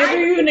 you know what? Never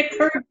even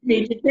occurred to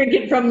me to drink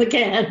it from the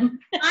can.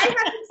 I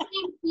have the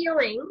same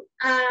feeling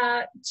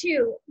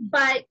too,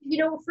 but you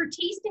know, for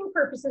tasting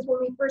purposes, when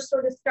we first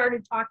sort of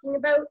started talking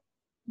about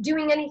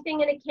doing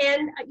anything in a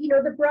can, you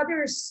know, the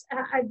brothers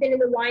have been in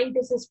the wine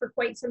business for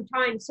quite some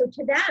time. So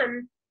to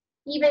them,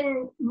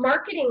 even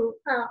marketing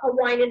a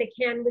wine in a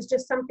can was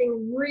just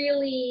something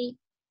really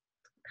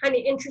kind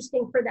of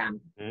interesting for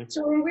them. Mm-hmm.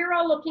 So when we were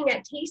all looking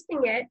at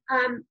tasting it,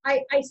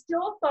 I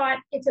still thought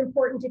it's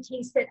important to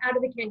taste it out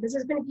of the can, because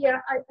there's going to be a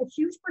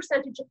huge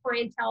percentage of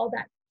clientele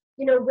that,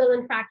 you know, will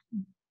in fact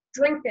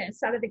drink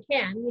this out of the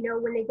can, you know,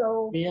 when they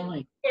go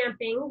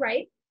camping,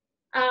 right?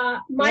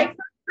 My first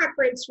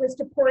preference was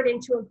to pour it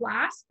into a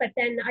glass, but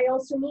then I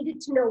also needed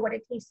to know what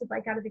it tasted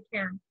like out of the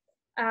can.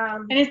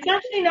 And it's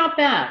actually not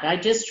bad. I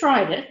just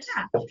tried it,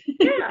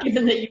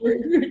 given that you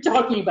were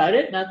talking about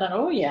it, and I thought,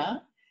 oh yeah.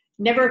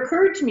 Never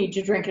occurred to me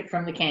to drink it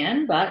from the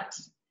can, but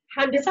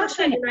 100%,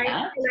 and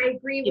I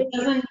agree with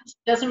you. It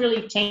doesn't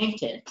really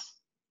taint it.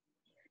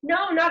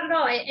 No, not at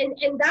all.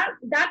 And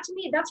that to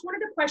me, that's one of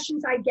the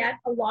questions I get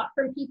a lot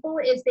from people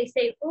is they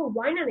say, oh,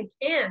 wine in a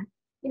can.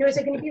 You know, is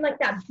it going to be like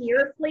that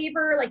beer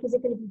flavor? Like, is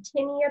it going to be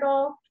tinny at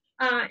all?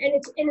 And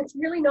it's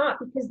really not,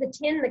 because the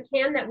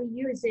can that we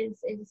use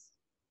is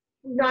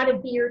not a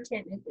beer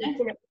tin.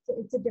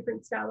 It's a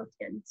different style of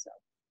tin.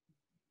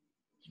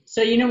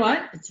 So you know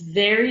what? It's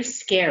very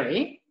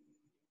scary,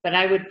 but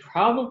I would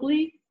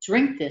probably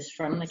drink this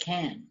from the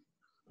can.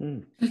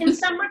 Can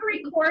someone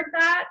record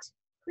that?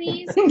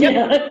 please?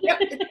 Yeah. Yep.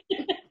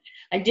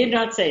 I did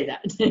not say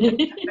that.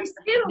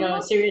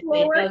 No,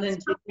 seriously,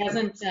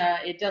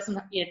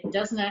 it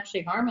doesn't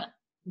actually harm it.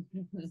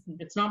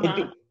 It's not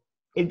bad.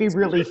 It'd be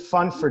really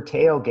fun for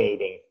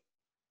tailgating.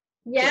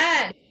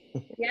 Yes.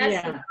 Yes,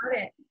 Yeah. you got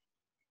it.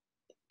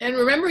 And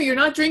remember, you're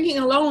not drinking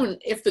alone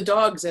if the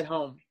dog's at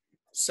home.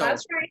 So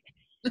That's right.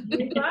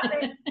 You got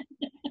it.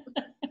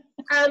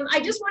 I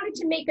just wanted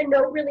to make a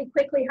note really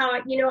quickly how,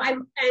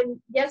 and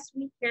yes,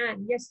 we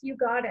can. Yes, you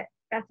got it,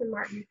 Beth and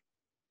Martin.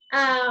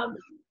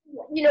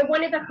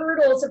 One of the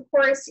hurdles, of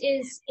course,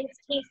 is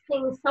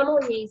tasting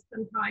sommeliers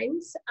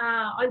sometimes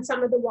on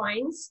some of the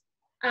wines.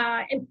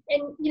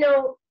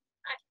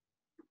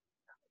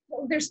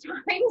 There's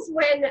times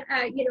when,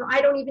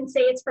 I don't even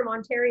say it's from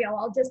Ontario.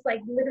 I'll just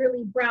like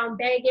literally brown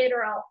bag it,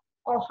 or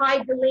I'll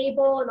hide the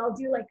label, and I'll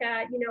do like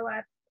a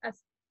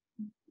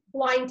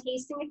blind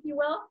tasting, if you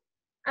will.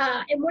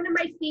 And one of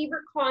my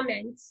favorite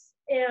comments,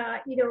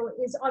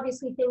 is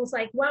obviously things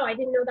like, wow, I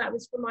didn't know that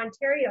was from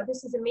Ontario.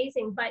 This is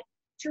amazing. But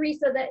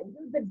Teresa,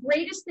 the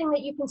greatest thing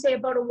that you can say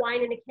about a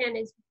wine in a can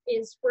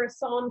is for a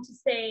somm to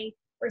say,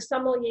 or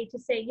sommelier to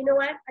say, you know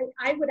what,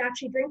 I would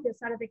actually drink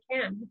this out of the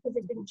can because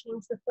it didn't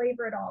change the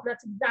flavor at all. And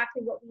that's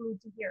exactly what we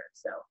need to hear.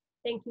 So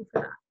thank you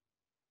for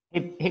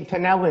that. Hey,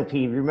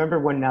 Penelope, remember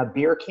when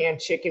beer can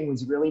chicken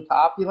was really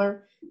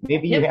popular?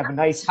 Maybe you have a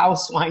nice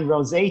house wine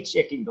rosé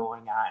chicken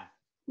going on.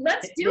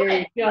 Let's do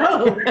it.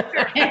 Go.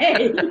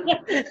 Hey.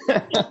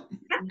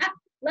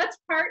 Let's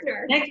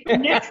partner.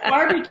 Next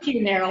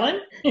barbecue,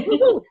 Marilyn.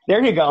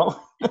 There you go.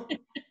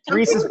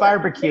 Teresa's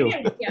barbecue.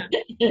 Yeah.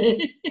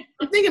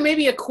 I'm thinking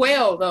maybe a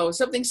quail, though,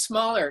 something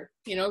smaller,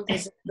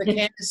 because the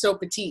can is so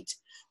petite.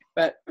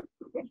 But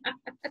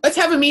let's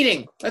have a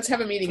meeting. Let's have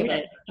a meeting about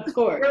it. Of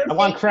course. I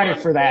want credit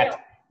for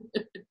that.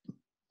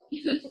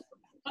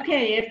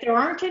 Okay, if there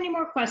aren't any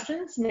more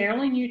questions,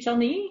 Marilyn, you tell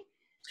me.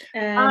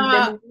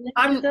 And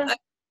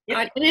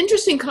an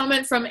interesting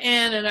comment from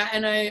Anne,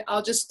 and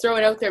I'll just throw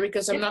it out there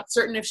because I'm not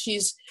certain if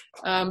she's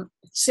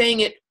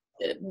saying it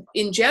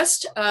in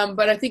jest,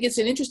 but I think it's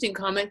an interesting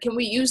comment. Can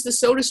we use the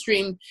soda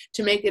stream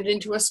to make it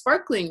into a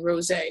sparkling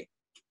rosé?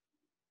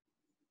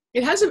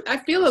 It has, I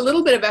feel a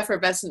little bit of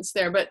effervescence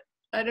there, but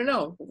I don't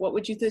know. What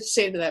would you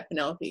say to that,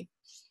 Penelope?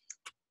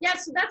 Yeah,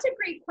 so that's a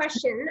great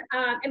question.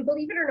 And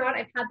believe it or not,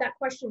 I've had that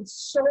question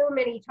so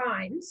many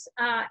times.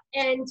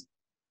 And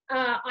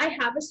I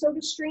have a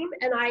soda stream,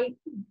 and I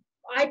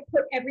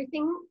put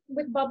everything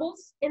with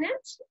bubbles in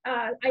it.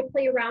 I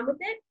play around with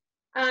it.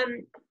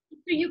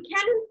 So you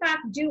can, in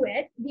fact, do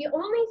it. The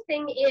only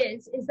thing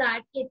is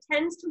that it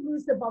tends to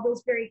lose the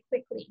bubbles very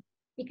quickly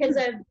because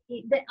of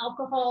the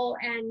alcohol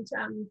and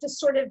just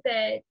sort of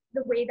the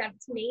way that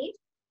it's made.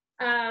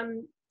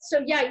 So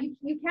yeah,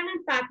 you can,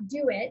 in fact,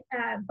 do it.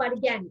 But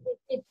again,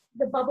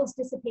 the bubbles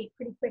dissipate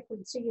pretty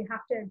quickly. So you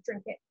have to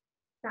drink it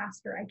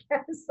faster, I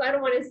guess. I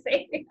don't want to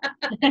say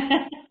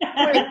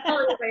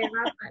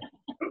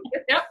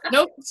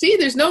Nope. See,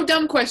 there's no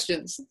dumb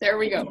questions. There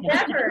we go.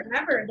 Never.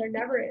 There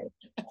never is.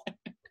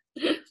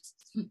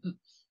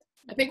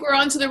 I think we're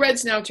on to the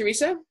reds now,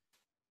 Teresa.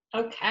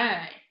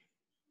 Okay.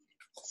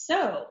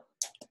 So,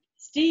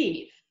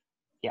 Steve.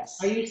 Yes.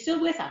 Are you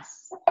still with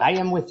us? I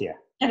am with you.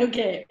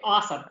 Okay,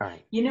 awesome. All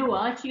right. You know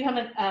what? You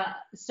haven't,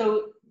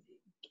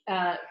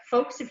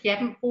 folks, if you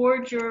haven't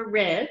poured your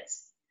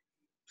reds,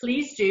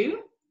 please do.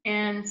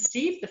 And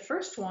Steve, the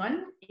first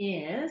one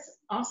is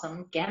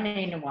awesome,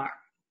 Gamay Noir.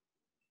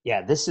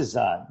 Yeah, this is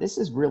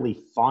really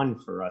fun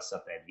for us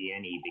up at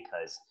Vieni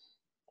because,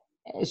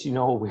 as you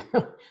know,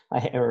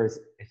 or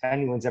if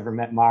anyone's ever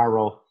met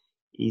Mauro,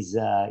 he's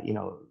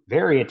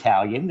very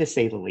Italian to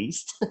say the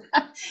least,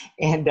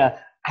 and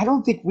I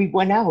don't think we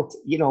went out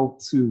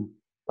to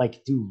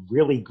like do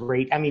really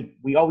great. I mean,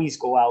 we always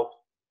go out,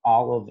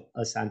 all of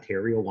us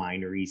Ontario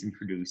wineries and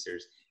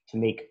producers, to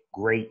make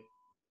great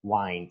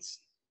wines,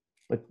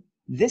 but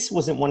this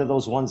wasn't one of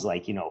those ones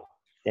like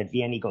that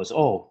Vieni goes,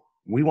 oh,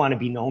 we want to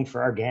be known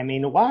for our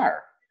Gamay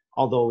Noir,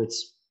 although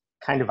it's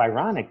kind of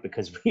ironic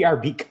because we are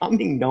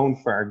becoming known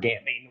for our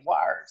Gamay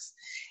Noirs.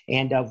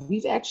 And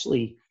we've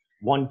actually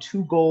won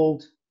 2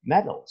 gold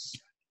medals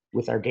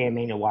with our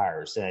Gamay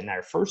Noirs. And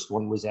our first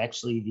one was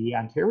actually the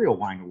Ontario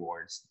Wine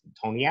Awards,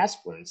 Tony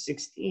Aspler in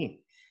 2016.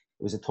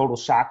 It was a total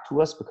shock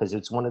to us because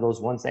it's one of those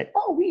ones that,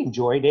 we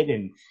enjoyed it.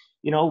 And,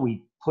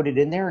 we put it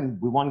in there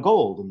and we won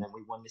gold. And then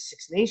we won the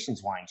Six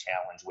Nations Wine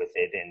Challenge with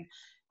it.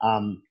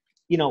 And,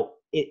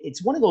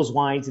 it's one of those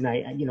wines, and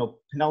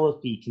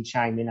Penelope can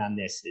chime in on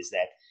this, is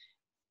that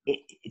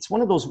it's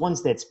one of those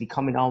ones that's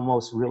becoming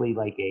almost really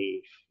like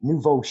a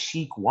nouveau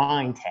chic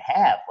wine to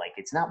have. Like,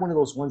 it's not one of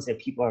those ones that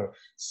people are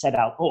set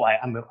out,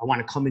 I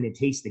want to come in and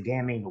taste the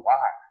Gamay Noir,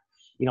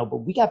 but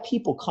we got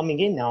people coming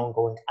in now and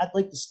going, I'd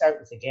like to start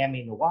with the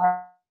Gamay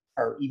Noir,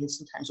 or even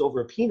sometimes over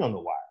a Pinot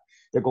Noir.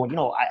 They're going,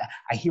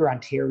 I hear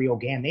Ontario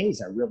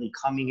Gamays are really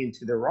coming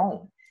into their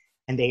own,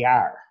 and they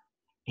are.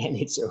 And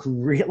it's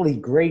really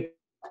great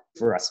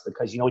for us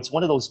because, it's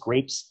one of those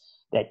grapes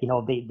that,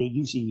 they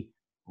usually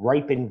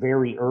ripen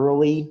very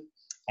early,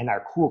 and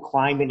our cool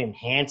climate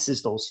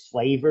enhances those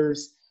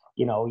flavors.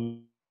 You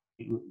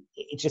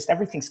it just,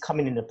 everything's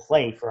coming into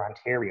play for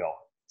Ontario,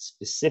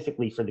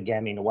 specifically for the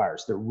Gamay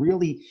Noirs. They're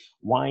really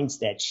wines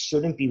that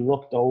shouldn't be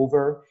looked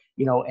over,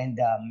 you know, and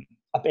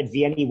up at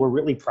Vieni, we're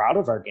really proud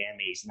of our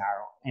Gamays now,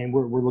 and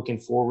we're looking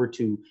forward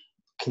to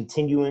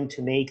continuing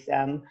to make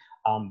them.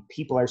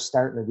 People are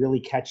starting to really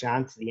catch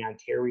on to the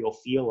Ontario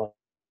feel of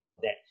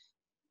that.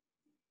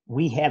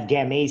 We have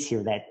Gamays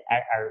here that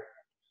are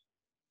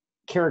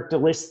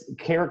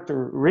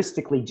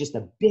characteristically just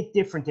a bit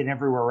different than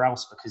everywhere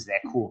else because of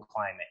that cool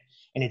climate.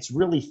 And it's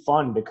really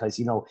fun because,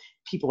 you know,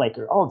 people like,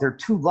 oh, they're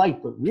too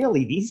light, but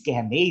really these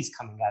Gamays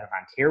coming out of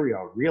Ontario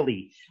are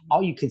really,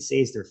 all you could say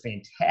is they're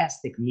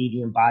fantastic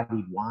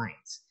medium-bodied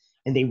wines.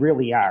 And they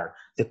really are.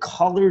 The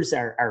colors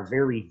are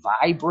very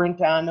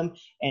vibrant on them,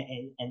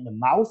 and the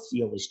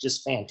mouthfeel is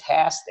just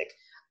fantastic.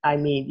 I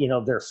mean, you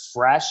know, they're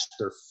fresh,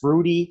 they're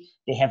fruity,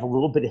 they have a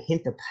little bit of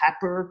hint of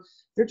pepper.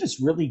 They're just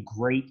really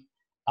great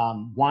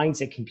wines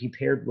that can be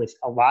paired with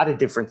a lot of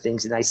different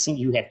things. And I see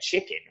you have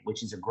chicken,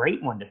 which is a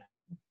great one to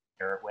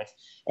pair it with.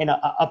 And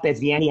up at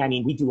Vieni, I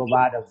mean, we do a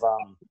lot of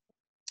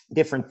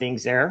different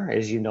things there.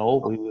 As you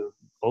know, we were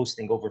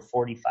boasting over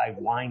 45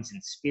 wines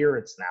and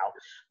spirits now.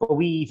 But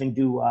we even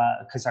do,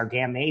 because our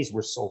Gamays,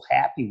 we're so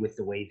happy with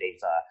the way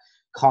they've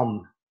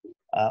come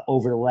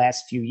over the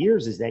last few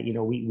years, is that, you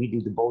know, we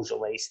do the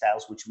Beaujolais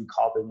styles, which we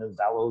call the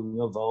Novello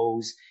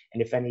Nouveaux.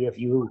 And if any of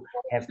you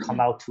have come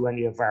out to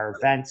any of our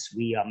events,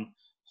 we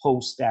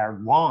host our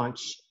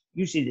launch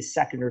usually the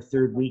second or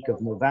third week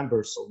of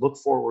November. So look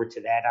forward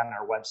to that on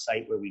our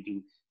website, where we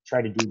do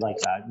try to do like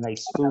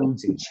nice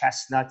foods and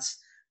chestnuts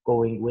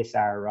going with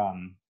our,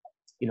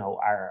 you know,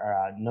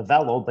 our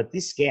Novello. But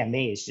this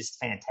Gamay is just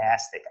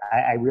fantastic.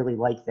 I really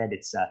like that.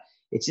 It's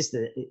just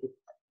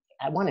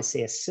I want to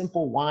say a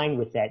simple wine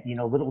with that, you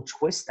know, little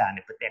twist on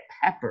it, but that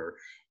pepper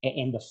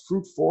and the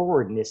fruit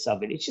forwardness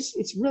of it.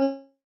 It's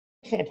really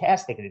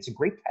fantastic. And it's a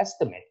great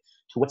testament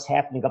to what's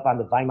happening up on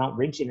the Vinemount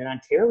region in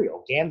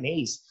Ontario.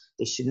 Gamays,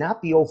 they should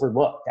not be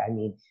overlooked. I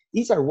mean,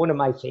 these are one of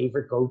my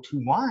favorite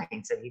go-to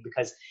wines. I mean,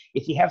 because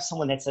if you have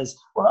someone that says,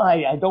 well,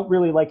 I don't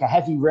really like a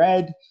heavy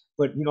red,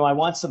 but, you know, I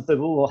want something a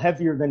little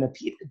heavier than a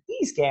peat,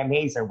 these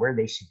Gamays are where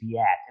they should be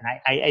at. And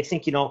I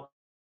think, you know,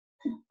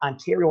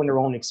 Ontario on their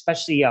own,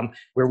 especially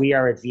where we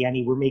are at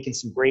Vieni, we're making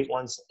some great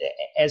ones,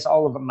 as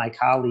all of my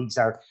colleagues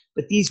are.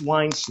 But these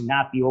wines should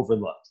not be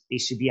overlooked. They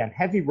should be on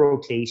heavy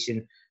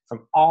rotation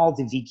from all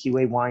the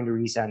VQA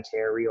wineries in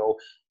Ontario,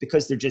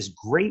 because they're just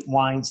great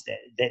wines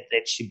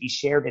that should be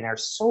shared and are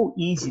so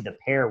easy to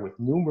pair with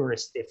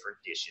numerous different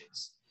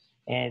dishes.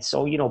 And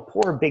so, you know,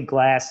 pour a big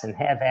glass and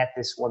have at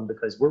this one,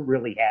 because we're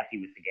really happy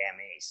with the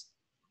Gamays.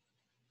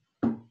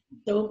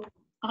 So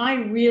I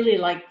really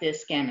like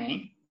this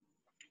Gamay.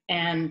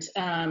 And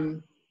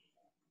I've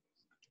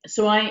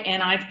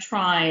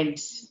tried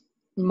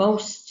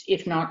most,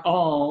 if not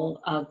all,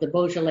 of the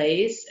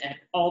Beaujolais at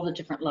all the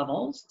different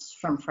levels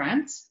from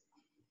France.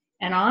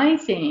 And I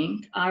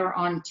think our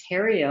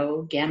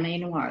Ontario Gamay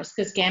Noirs,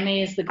 because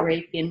Gamay is the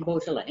grape in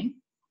Beaujolais,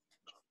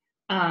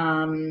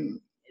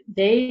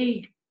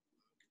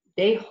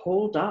 they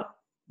hold up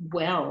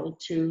well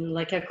to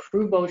like a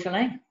Cru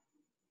Beaujolais.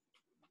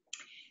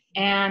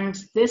 And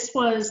this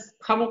was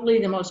probably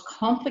the most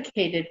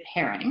complicated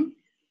pairing,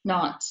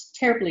 not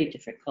terribly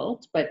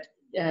difficult, but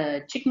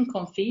chicken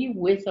confit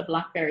with a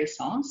blackberry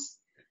sauce.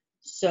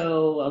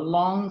 So a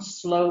long,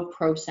 slow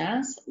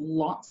process,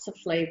 lots of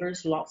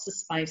flavors, lots of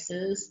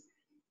spices,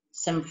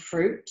 some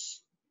fruit.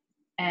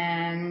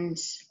 And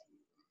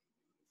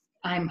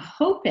I'm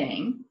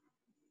hoping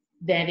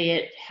that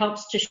it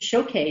helps to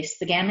showcase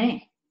the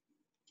Gamay.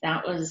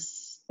 That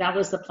was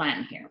the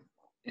plan here.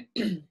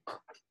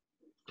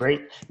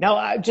 Great.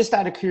 Now, just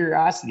out of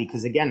curiosity,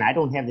 because again, I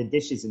don't have the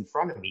dishes in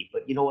front of me,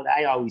 but you know what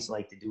I always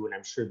like to do, and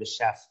I'm sure the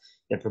chef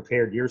that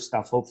prepared your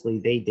stuff, hopefully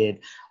they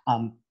did,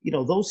 you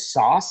know, those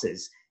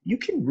sauces, you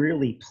can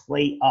really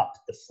play up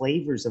the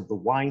flavors of the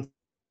wine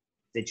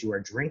that you are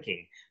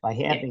drinking by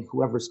having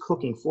whoever's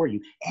cooking for you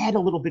add a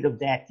little bit of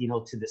that, you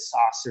know, to the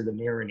sauce or the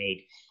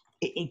marinade.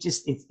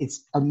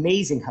 It's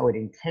amazing how it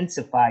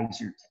intensifies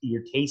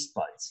your taste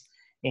buds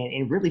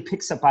and really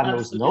picks up on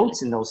those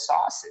notes and those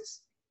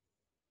sauces.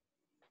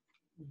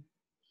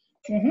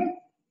 Mm-hmm.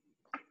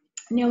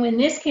 Now, in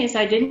this case,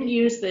 I didn't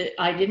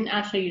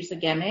actually use the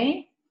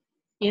Gamay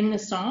in the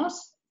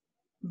sauce,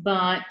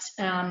 but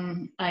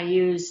I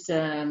used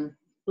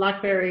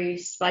blackberry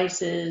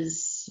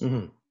spices,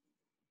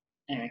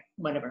 anyway,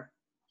 whatever,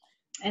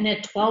 and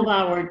a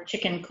 12-hour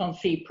chicken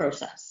confit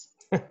process.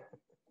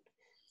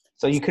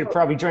 So you could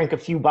probably drink a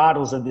few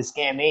bottles of this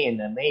Gamay in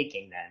the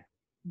making then.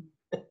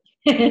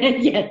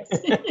 Yes.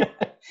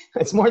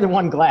 It's more than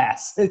one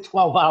glass,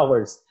 12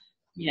 hours.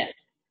 Yeah.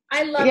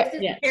 I loved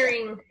this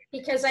pairing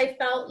because I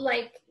felt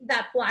like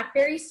that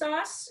blackberry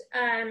sauce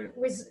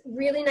was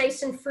really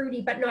nice and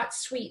fruity, but not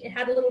sweet. It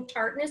had a little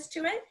tartness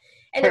to it.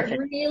 And Perfect. It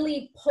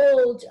really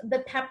pulled the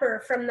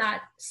pepper from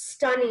that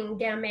stunning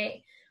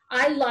Gamay.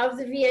 I love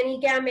the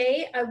Vieni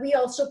Gamay. We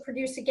also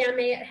produce a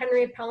Gamay at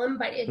Henry of Pelham,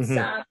 but it's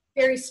a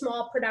very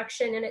small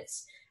production, and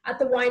it's at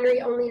the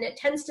winery only, and it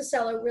tends to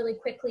sell out really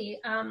quickly.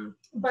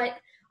 But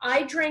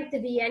I drank the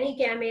Vieni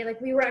Gamay. Like,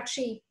 we were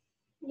actually,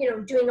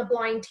 doing a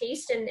blind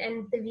taste,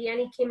 and the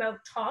Vieni came out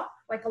top.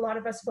 Like, a lot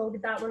of us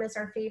voted that one as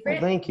our favorite.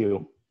 Oh, thank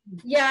you.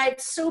 Yeah,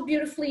 it's so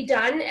beautifully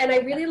done. And I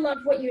really love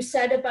what you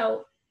said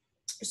about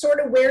sort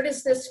of where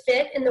does this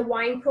fit in the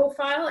wine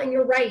profile. And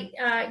you're right.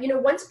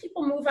 Once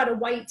people move out of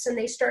whites and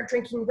they start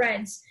drinking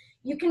reds,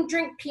 you can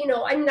drink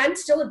Pinot. I mean, I'm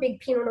still a big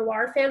Pinot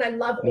Noir fan. I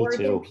love Me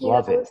Oregon too. Pinot.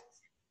 Love it.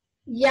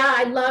 Yeah,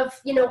 I love,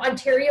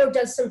 Ontario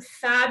does some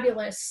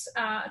fabulous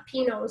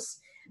Pinots.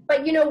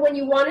 But, when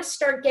you want to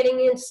start getting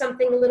into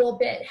something a little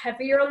bit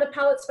heavier on the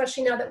palate,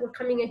 especially now that we're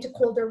coming into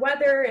colder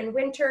weather and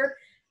winter,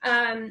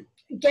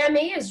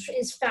 Gamay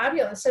is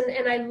fabulous.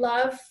 And I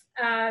love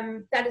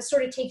that it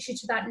sort of takes you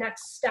to that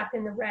next step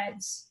in the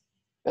reds.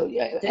 Oh,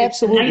 yeah,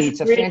 absolutely. It's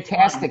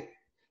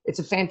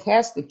a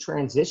fantastic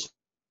transition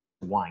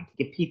wine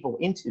to get people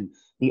into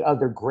the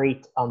other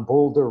great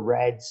bolder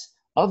reds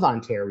of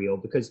Ontario,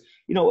 because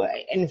and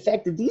in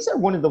fact, these are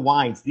one of the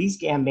wines, these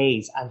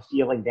Gamays, I'm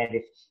feeling that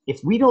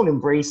if we don't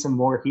embrace them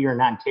more here in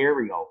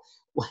Ontario,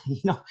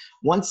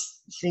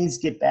 once things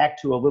get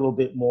back to a little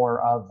bit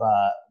more of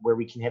where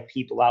we can have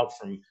people out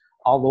from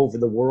all over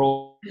the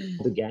world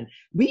again,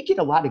 we get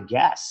a lot of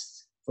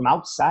guests from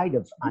outside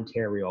of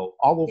Ontario,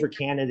 all over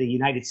Canada,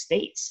 United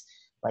States,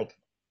 like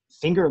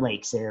Finger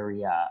Lakes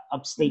area,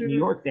 upstate New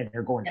York, that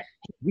are going,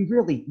 we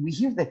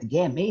hear that the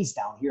Gamays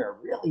down here are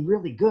really,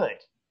 really good.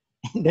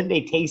 And then they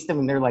taste them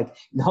and they're like,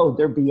 no,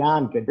 they're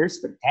beyond good. They're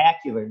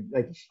spectacular.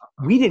 Like,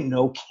 we didn't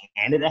know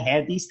Canada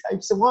had these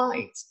types of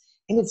wines.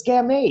 And it's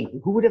Gamay.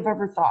 Who would have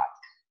ever thought?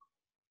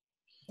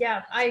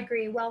 Yeah, I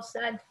agree. Well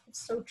said.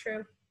 It's so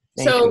true.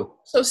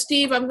 So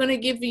Steve, I'm going to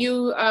give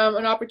you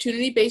an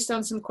opportunity based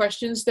on some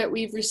questions that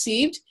we've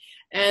received.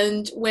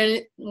 And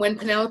when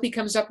Penelope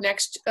comes up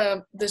next,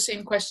 the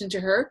same question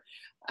to her.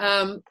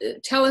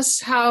 Tell us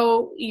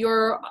how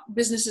your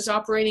business is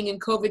operating in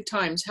COVID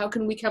times. How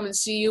can we come and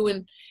see you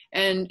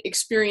and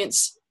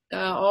experience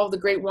all the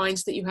great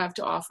wines that you have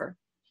to offer?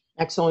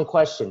 Excellent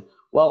question.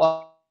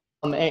 Well,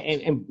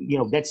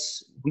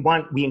 that's,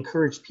 we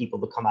encourage people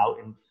to come out,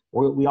 and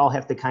we all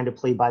have to kind of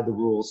play by the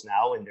rules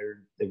now and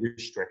the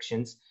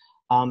restrictions.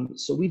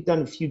 So we've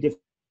done a few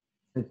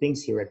different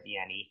things here at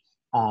Vieni.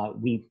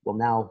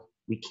 Now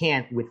we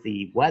can't with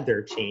the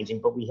weather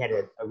changing, but we had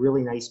a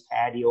really nice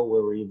patio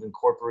where we've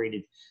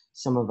incorporated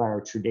some of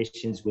our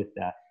traditions with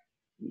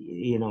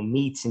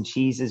meats and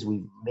cheeses.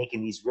 We're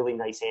making these really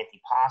nice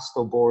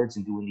antipasto boards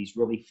and doing these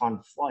really fun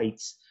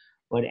flights.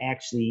 But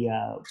actually,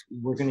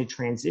 we're going to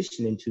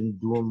transition into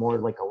doing more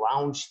like a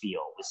lounge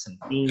feel with some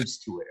themes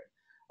to it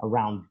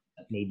around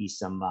maybe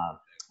some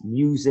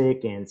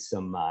music and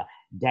some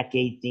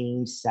decade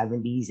themes,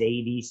 70s,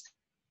 80s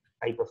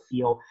type of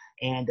feel.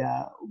 And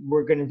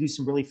we're going to do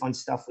some really fun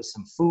stuff with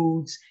some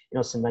foods,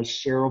 some nice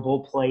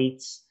shareable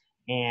plates.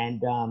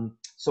 And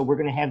so we're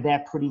going to have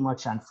that pretty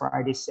much on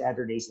Fridays,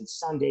 Saturdays, and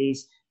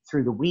Sundays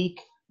through the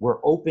week. We're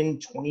open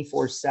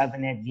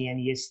 24/7 at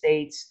Vieni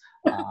Estates.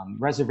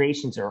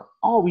 Reservations are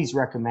always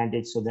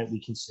recommended so that we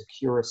can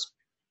secure a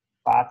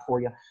spot for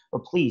you.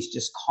 But please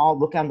just call,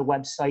 look on the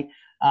website.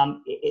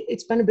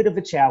 It's been a bit of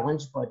a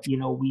challenge, but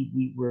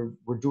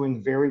we're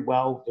doing very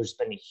well. There's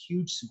been a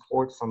huge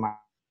support from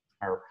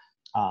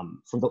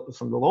from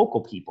the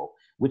local people,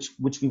 which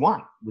we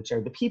want, which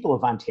are the people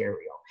of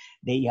Ontario.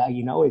 They,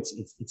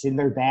 it's in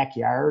their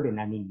backyard, and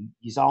I mean,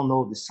 you all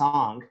know the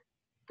song,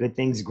 "Good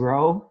Things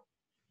Grow."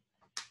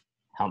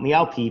 Help me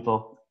out,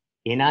 people,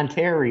 in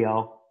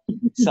Ontario.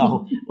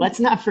 So let's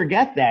not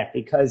forget that,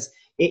 because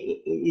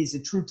it is a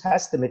true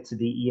testament to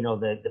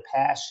the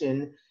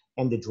passion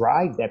and the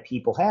drive that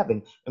people have,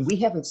 and we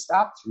haven't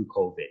stopped through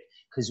COVID,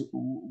 because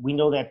we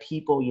know that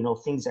people,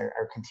 things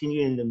are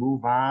continuing to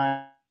move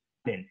on,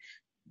 and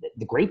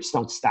the grapes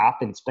don't stop.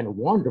 And it's been a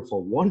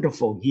wonderful,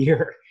 wonderful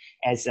year,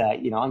 as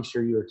I'm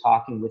sure you were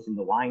talking within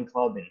the wine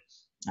club,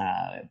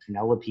 and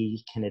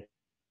Penelope can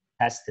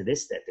attest to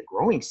this, that the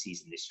growing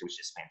season this year was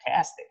just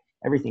fantastic.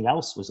 Everything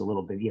else was a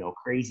little bit,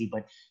 crazy,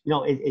 but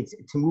it's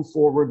to move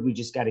forward. We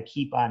just got to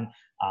keep on,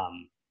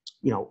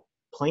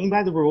 playing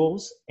by the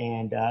rules,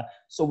 and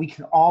so we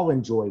can all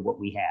enjoy what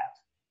we have,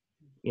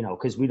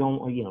 because we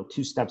don't,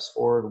 2 steps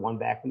forward, 1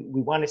 back.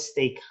 We want to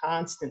stay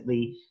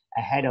constantly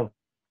ahead of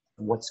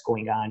what's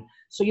going on.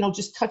 So,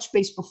 just touch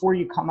base before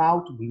you come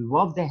out. We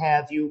love to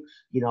have you,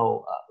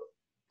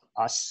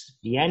 us,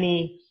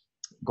 Vieni,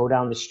 go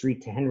down the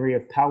street to Henry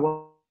of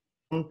Pelham.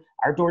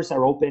 Our doors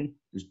are open.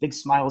 There's big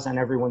smiles on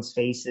everyone's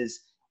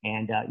faces,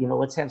 and,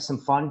 let's have some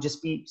fun.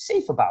 Just be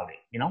safe about it.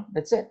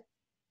 That's it.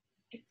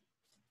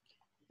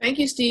 Thank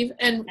you, Steve.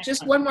 And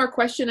just one more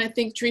question. I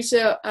think,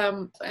 Teresa,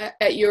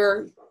 at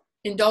your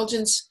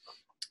indulgence,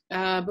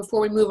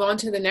 before we move on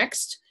to the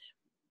next,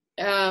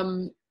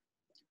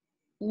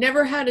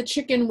 never had a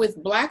chicken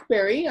with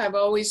blackberry. I've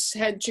always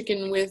had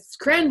chicken with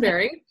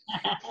cranberry.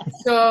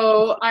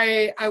 So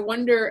I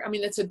wonder, I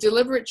mean, it's a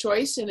deliberate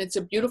choice, and it's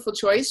a beautiful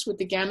choice with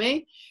the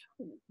Gamay.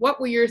 What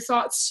were your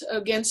thoughts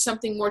against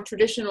something more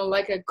traditional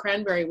like a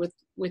cranberry with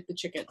the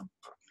chicken?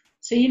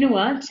 So you know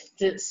what?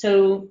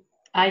 So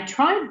I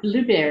tried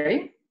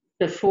blueberry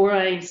before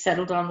I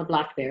settled on the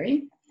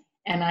blackberry,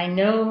 and I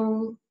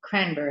know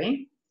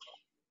cranberry.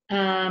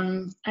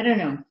 I don't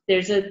know.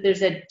 There's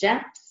a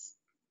depth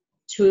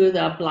to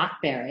the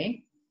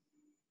blackberry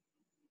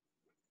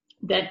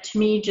that to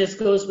me just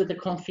goes with the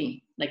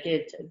confit. Like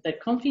the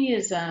confit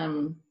is I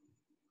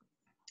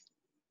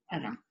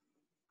don't know,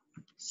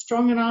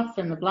 strong enough,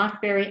 and the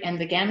blackberry and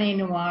the Gamay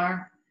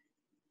Noir,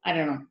 I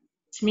don't know.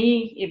 To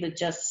me, it would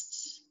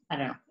just, I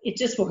don't know, it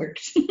just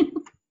worked.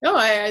 No,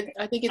 I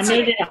think it's. I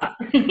made it up.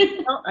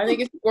 No, I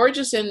think it's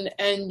gorgeous, and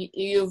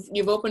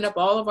you've opened up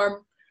all of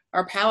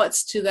our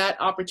palates to that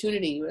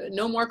opportunity.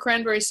 No more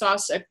cranberry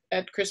sauce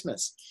at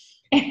Christmas.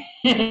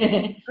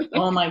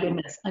 Oh my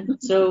goodness.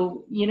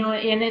 So, you know,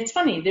 and it's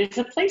funny, there's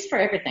a place for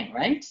everything,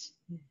 right?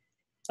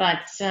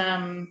 But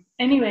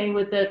anyway,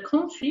 with the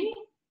confit,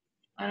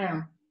 I don't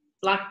know,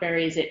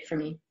 blackberry is it for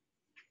me.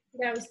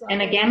 That was lovely.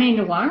 And a Gamay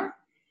Noir.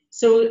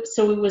 So it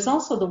was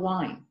also the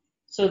wine.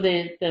 So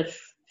the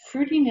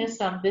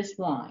fruitiness of this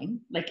wine,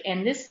 like,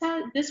 and this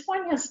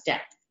wine has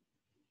depth.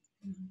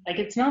 Like,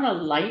 it's not a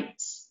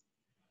light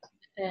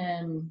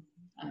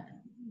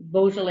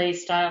Beaujolais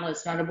style.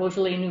 It's not a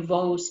Beaujolais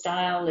Nouveau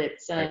style.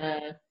 It's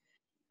I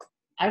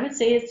would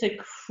say it's a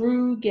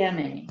Cru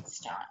Gamay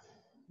style,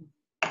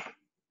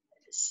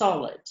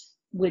 solid,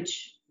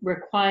 which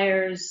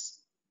requires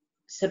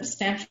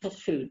substantial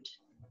food.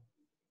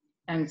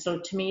 And so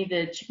to me,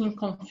 the chicken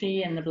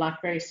confit and the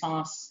blackberry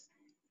sauce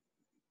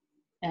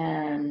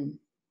held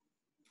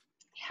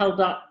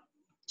up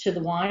to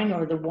the wine,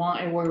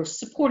 or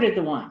supported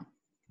the wine.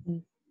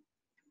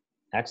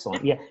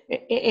 Excellent. Yeah.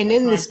 And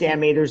in this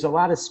Gamay, there's a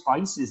lot of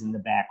spices in the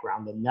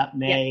background, the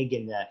nutmeg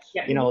and the,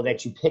 you know,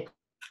 that you pick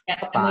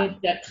up on.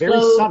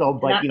 Very subtle,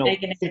 but, you know.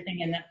 And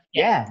everything in that.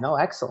 Yeah. No,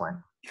 excellent.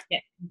 Yeah.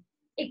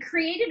 It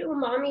created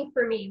umami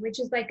for me,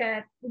 which is like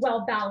a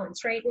well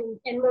balanced, right?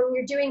 And when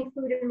you're doing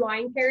food and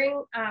wine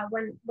pairing,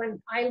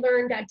 when I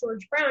learned at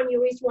George Brown, you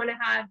always want to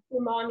have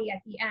umami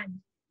at the end.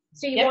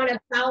 So you want a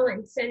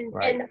balance, and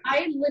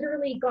I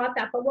literally got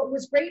that. But what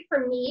was great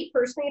for me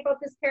personally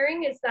about this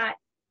pairing is that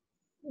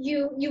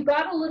you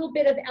got a little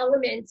bit of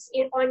elements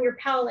on your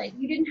palate.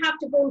 You didn't have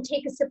to go and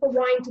take a sip of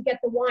wine to get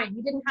the wine.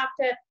 You didn't have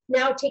to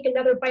now take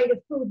another bite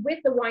of food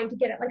with the wine to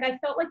get it. Like, I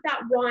felt like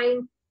that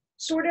wine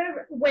sort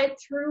of went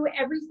through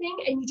everything,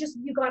 and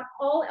you got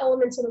all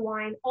elements of the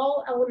wine,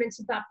 all elements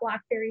of that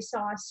blackberry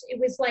sauce. It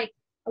was like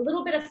a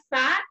little bit of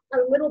fat, a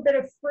little bit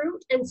of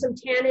fruit, and some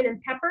tannin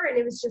and pepper, and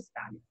it was just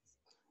fabulous.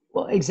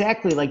 Well,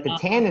 exactly. Like, the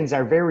tannins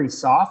are very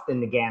soft in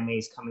the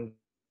Gamays coming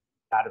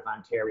out of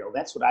Ontario.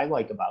 That's what I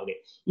like about it.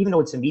 Even though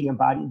it's a medium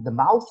body, the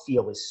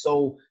mouthfeel is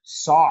so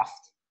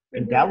soft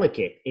and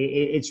delicate.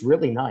 It's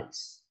really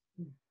nice.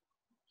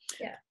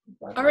 Yeah.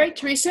 All right,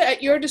 Teresa,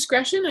 at your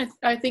discretion,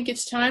 I think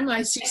it's time.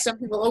 I see some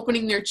people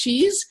opening their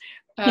cheese.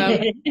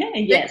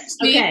 Yes.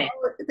 Okay.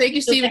 Thank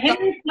you, Steve. So the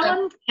Henry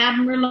Pelham Cab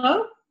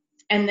Merlot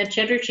and the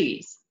cheddar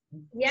cheese.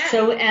 Yeah.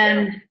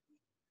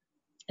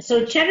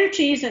 So cheddar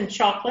cheese and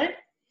chocolate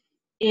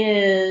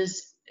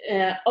is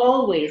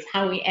always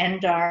how we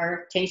end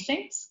our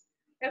tastings.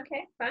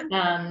 Okay,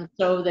 fun.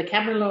 So the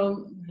Cab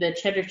Merlot, the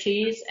cheddar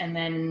cheese, and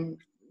then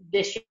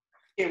this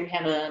year we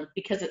have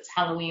because it's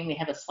Halloween, we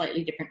have a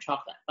slightly different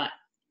chocolate, but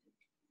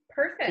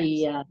perfect.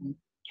 The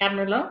Cab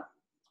Merlot.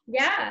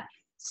 Yeah.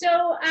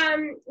 So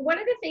one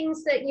of the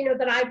things that, you know,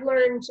 that I've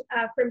learned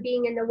from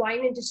being in the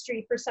wine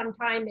industry for some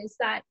time is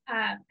that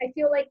I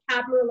feel like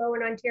Cab Merlot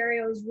in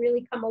Ontario has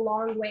really come a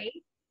long way.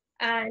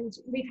 And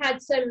we've had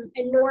some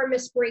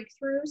enormous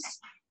breakthroughs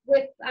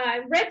with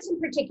reds in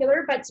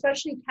particular, but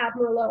especially Cab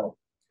Merlot.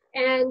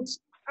 And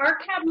our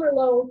Cab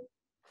Merlot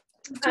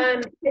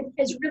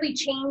has really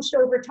changed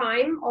over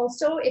time.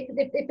 Also,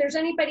 if there's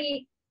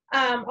anybody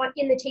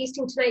in the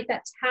tasting tonight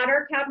that's had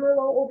our Cab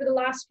Merlot over the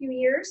last few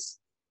years,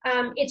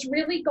 it's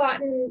really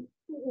gotten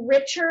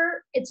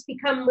richer. It's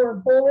become more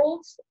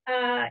bold.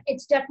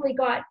 It's definitely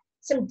got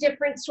some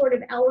different sort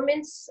of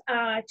elements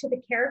to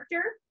the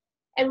character.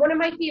 And one of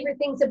my favorite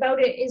things about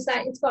it is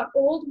that it's got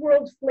old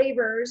world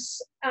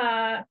flavors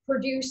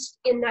produced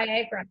in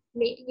Niagara.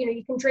 You know,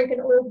 you can drink an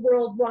old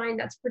world wine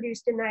that's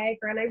produced in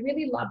Niagara, and I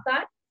really love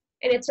that.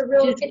 And it's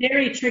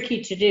very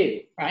tricky to do,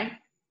 right?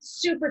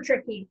 Super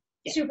tricky,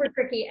 super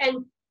tricky.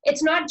 And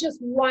it's not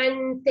just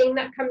one thing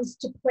that comes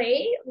to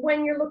play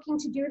when you're looking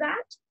to do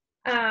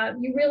that.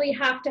 You really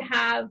have to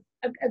have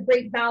a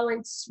great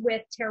balance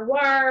with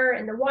terroir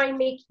and the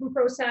winemaking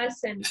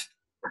process. And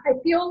I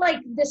feel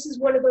like this is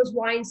one of those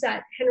wines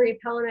that Henry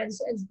Pelham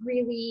has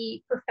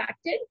really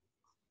perfected.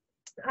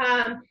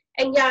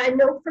 And yeah, a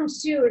note from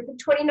Sue,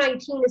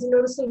 2019 is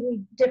noticeably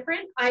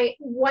different. I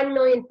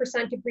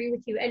 1,000,000% agree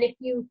with you. And if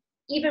you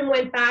even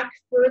went back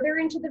further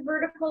into the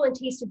vertical and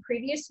tasted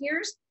previous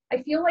years,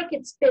 I feel like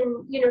it's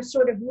been, you know,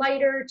 sort of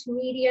lighter to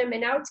medium,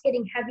 and now it's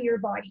getting heavier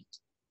bodied.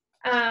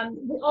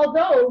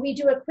 Although we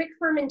do a quick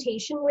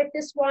fermentation with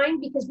this wine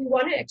because we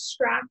want to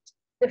extract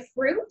the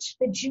fruit,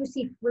 the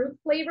juicy fruit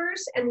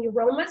flavors and the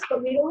aromas,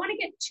 but we don't want to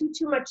get too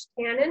much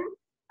tannin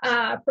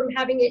from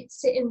having it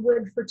sit in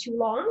wood for too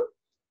long.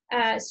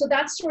 So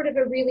that's sort of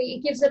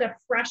it gives it a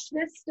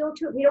freshness still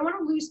to it. We don't want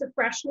to lose the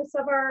freshness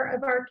of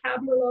our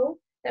Cab Merlot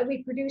that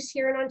we produce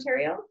here in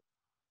Ontario.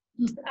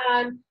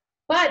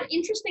 But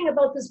interesting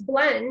about this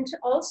blend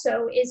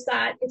also is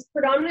that it's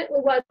predominantly,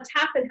 it's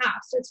half and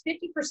half. So it's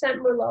 50%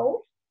 Merlot,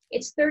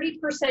 it's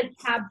 30%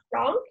 Cab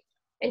Franc,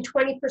 and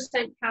 20%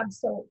 Cab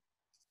Sauv.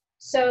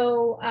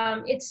 So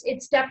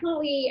it's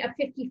definitely a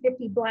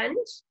 50-50 blend.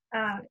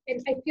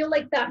 And I feel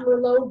like that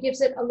Merlot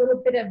gives it a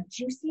little bit of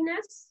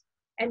juiciness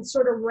and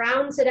sort of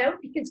rounds it out,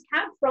 because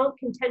Cab Franc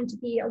can tend to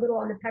be a little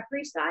on the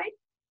peppery side.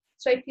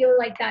 So I feel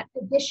like that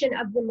addition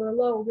of the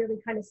Merlot really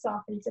kind of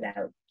softens it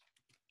out.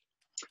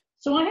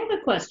 So I have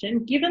a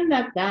question. Given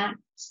that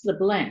that's the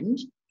blend,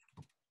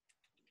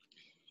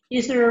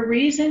 is there a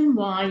reason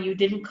why you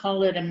didn't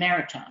call it a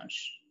meritage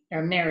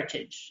or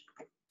meritage?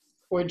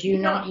 Or do you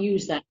not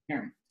use that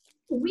term?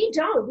 We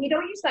don't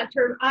use that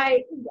term.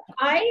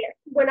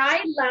 When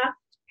I left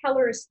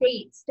Pelham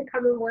Estates to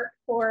come and work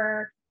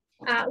for,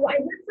 I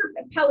worked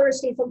for Pelham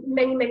Estates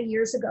many, many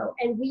years ago,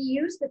 and we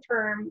used the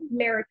term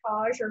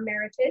meritage or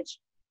meritage.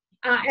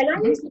 And I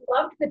always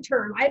loved the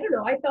term. I don't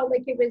know, I felt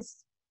like it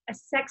was a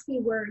sexy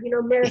word,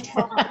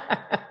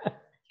 meritage.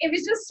 It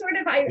was just sort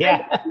of, I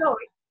don't know,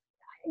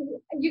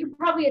 you could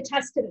probably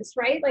attest to this,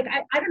 right? Like,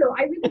 I don't know,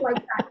 I really like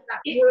that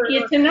word.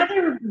 It's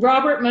another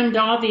Robert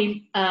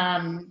Mondavi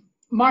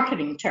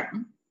marketing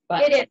term,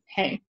 but it is.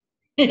 Hey.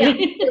 Yeah,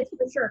 it's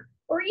for sure.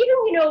 Or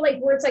even, like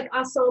words like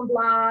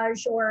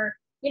assemblage, or,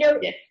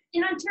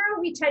 in Ontario,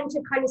 we tend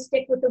to kind of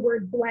stick with the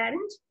word blend,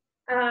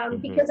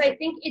 because I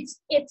think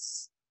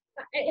it's,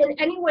 and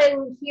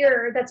anyone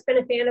here that's been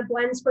a fan of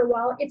blends for a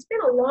while, it's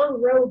been a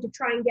long road to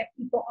try and get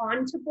people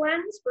onto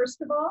blends,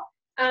 first of all,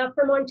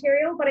 from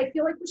Ontario. But I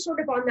feel like we're sort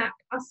of on that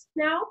cusp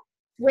now,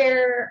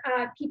 where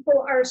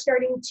people are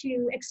starting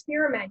to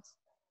experiment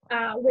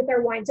with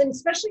our wines. And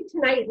especially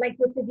tonight, like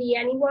with the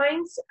Vieni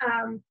wines,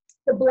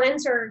 the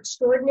blends are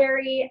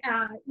extraordinary.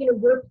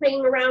 We're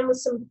playing around with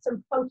some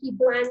funky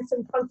blends,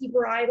 some funky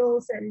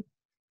varietals. And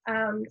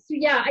so,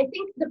 yeah, I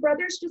think the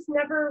brothers just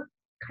never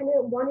kind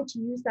of wanted to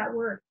use that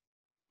word.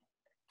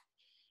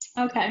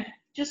 Okay,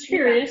 just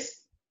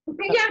curious.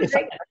 Yeah.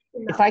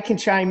 If I can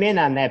chime in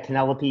on that,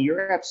 Penelope,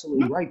 you're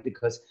absolutely right,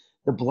 because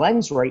the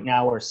blends right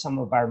now are some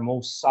of our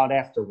most sought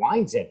after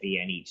wines at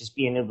Vieni. Just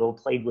being able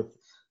to play with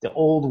the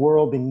old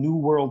world and new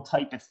world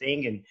type of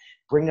thing and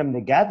bring them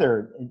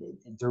together,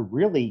 they're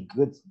really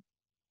good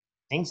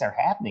things are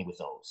happening with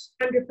those.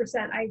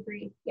 100%, I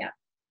agree. Yeah.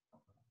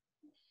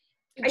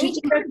 I need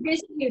to go to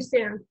visit you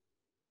soon.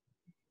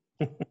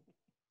 Do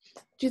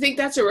you think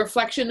that's a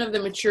reflection of the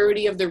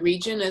maturity of the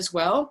region as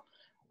well?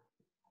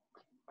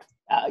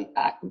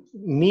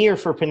 Me or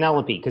for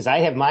Penelope? Because I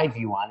have my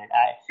view on it.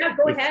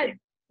 Go ahead.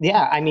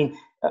 Yeah, I mean,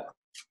 but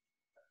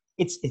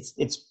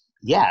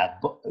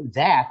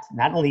that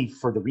not only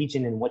for the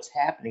region and what's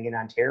happening in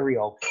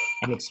Ontario,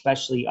 and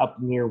especially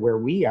up near where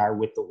we are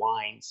with the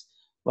wines,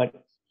 but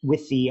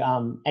with the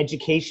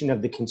education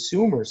of the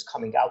consumers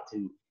coming out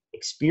to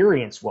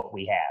experience what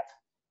we have.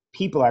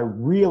 People are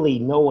really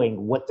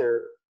knowing what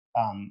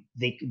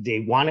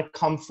they want to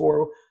come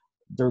for.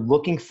 They're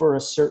looking for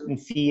a certain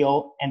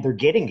feel, and they're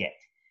getting it.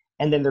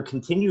 And then they're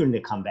continuing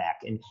to come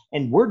back.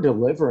 And we're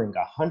delivering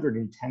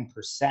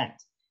 110%.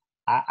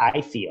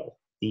 I feel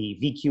the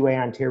VQA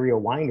Ontario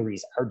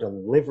wineries are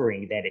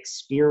delivering that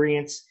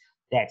experience,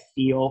 that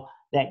feel,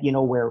 that,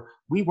 where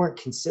we weren't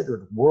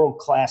considered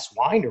world-class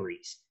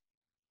wineries.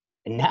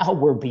 And now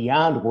we're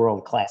beyond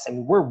world-class. I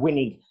mean, we're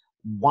winning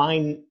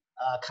wine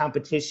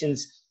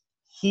competitions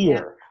here.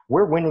 Yeah.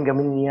 We're winning them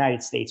in the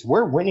United States.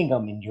 We're winning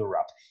them in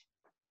Europe.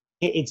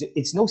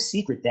 It's no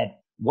secret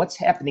that what's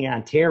happening in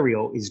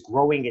Ontario is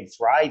growing and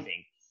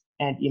thriving.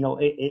 And,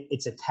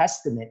 it's a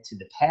testament to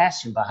the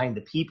passion behind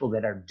the people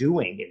that are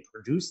doing and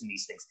producing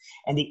these things.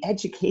 And the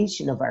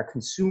education of our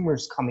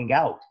consumers coming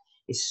out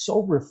is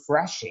so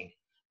refreshing,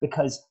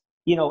 because,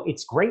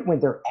 it's great when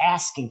they're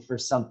asking for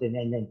something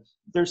and then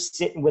they're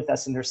sitting with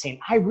us and they're saying,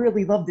 I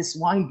really love this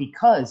wine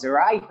because,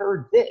 or I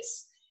heard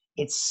this.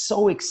 It's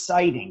so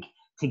exciting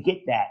to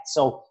get that.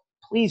 So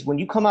please, when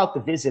you come out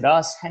to visit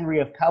us, Henry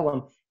of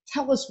Pelham,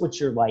 tell us what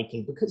you're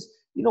liking, because,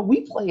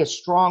 we play a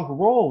strong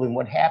role in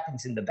what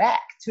happens in the back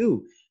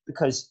too,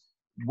 because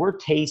we're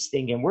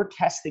tasting and we're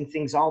testing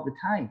things all the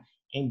time.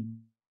 And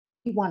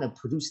we want to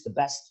produce the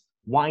best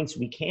wines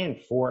we can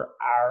for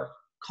our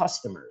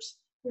customers.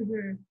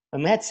 Mm-hmm.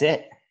 And that's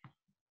it.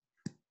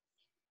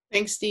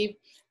 Thanks, Steve.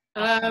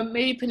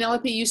 Maybe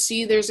Penelope, you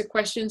see there's a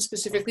question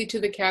specifically to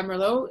the Cab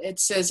Merlot. It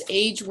says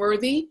age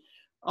worthy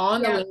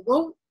on the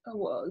label.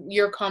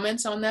 Your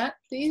comments on that,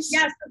 please?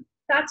 Yes,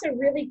 that's a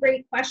really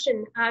great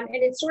question. And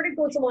it sort of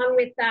goes along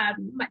with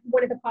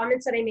one of the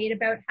comments that I made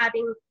about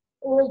having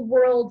old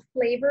world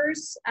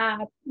flavors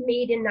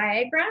made in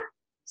Niagara.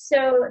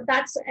 So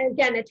that's,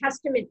 again, a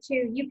testament to,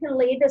 you can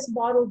lay this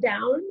bottle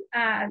down,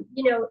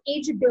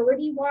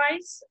 ageability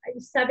wise,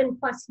 7+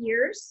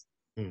 years.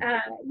 You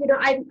know,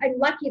 I'm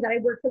lucky that I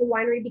work for the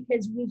winery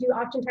because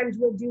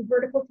we'll do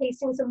vertical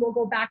tastings and we'll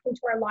go back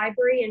into our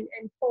library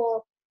and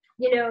pull,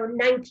 you know,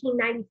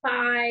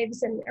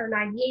 1995s or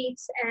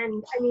 98s.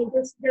 And I mean,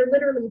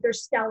 they're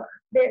stellar.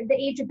 The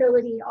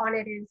ageability on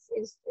it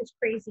is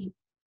crazy.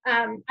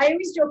 I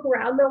always joke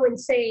around though and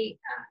say,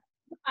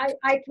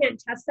 I can't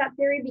test that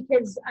theory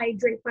because I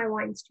drink my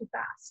wines too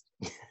fast.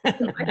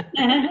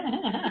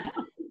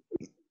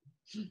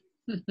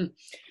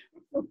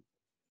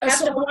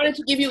 So I wanted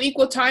to give you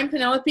equal time,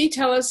 Penelope.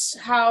 Tell us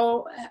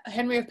how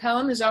Henry of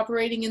Pelham is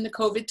operating in the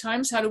COVID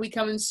times. How do we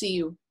come and see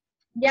you?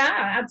 Yeah,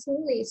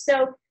 absolutely.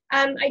 So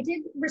I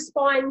did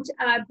respond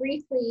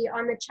briefly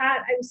on the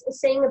chat. I was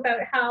saying about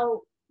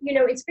how, you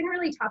know, it's been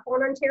really tough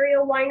on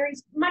Ontario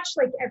wineries, much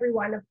like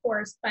everyone, of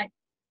course. But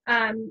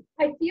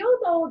I feel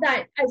though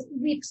that as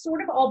we've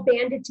sort of all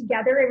banded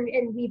together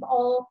and we've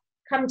all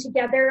come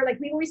together, like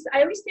I always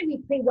say we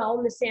play well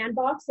in the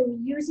sandbox and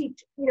we use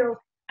each, you know,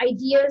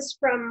 ideas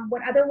from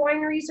what other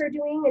wineries are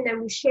doing, and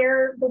then we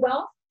share the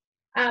wealth.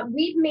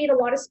 We've made a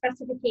lot of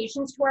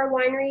specifications to our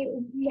winery.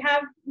 We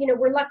have, you know,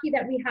 we're lucky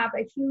that we have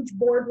a huge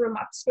boardroom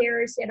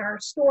upstairs in our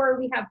store.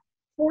 We have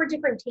 4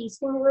 different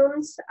tasting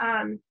rooms,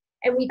 and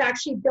we've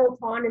actually built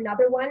on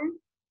another one.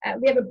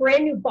 We have a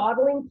brand new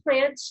bottling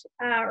plant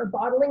or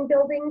bottling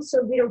building,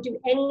 so we don't do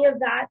any of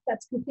that.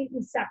 That's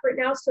completely separate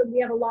now, so we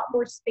have a lot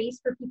more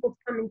space for people to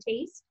come and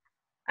taste.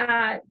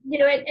 You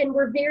know, and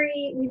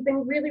we've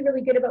been really,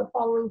 really good about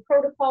following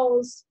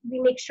protocols. We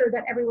make sure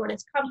that everyone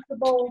is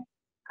comfortable.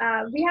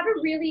 We have a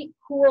really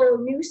cool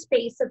new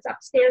space that's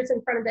upstairs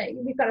in front of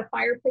we've got a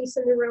fireplace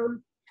in the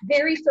room,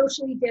 very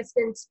socially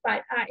distanced,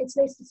 but it's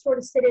nice to sort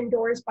of sit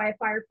indoors by a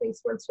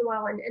fireplace once in a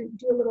while and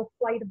do a little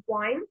flight of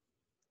wine.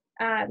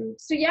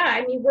 So yeah,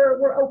 I mean,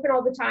 we're open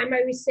all the time.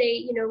 I always say,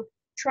 you know,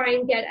 try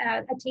and get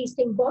a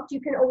tasting booked.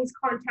 You can always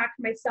contact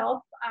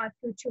myself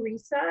through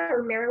Teresa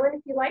or Marilyn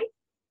if you like.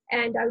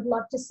 And I would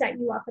love to set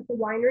you up at the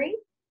winery.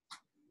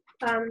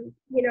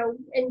 You know,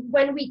 and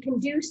when we can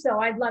do so,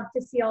 I'd love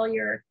to see all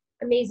your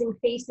amazing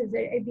faces.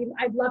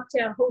 I'd love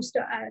to host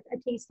a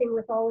tasting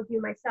with all of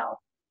you myself.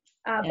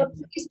 But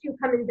please do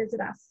come and visit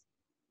us.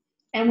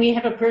 And we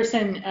have a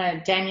person,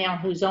 Danielle,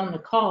 who's on the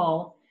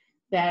call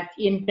that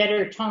in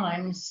better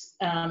times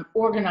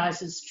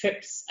organizes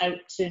trips out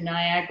to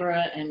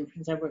Niagara and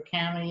Prince Edward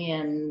County.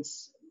 And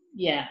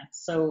yeah,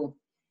 so,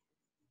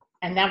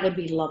 and that would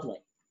be lovely.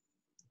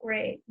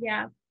 Great.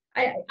 Yeah.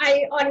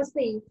 I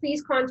honestly,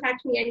 please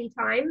contact me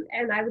anytime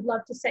and I would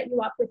love to set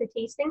you up with a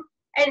tasting.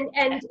 And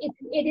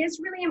it is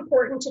really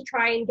important to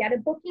try and get a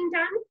booking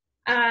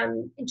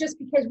done, just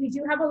because we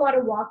do have a lot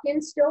of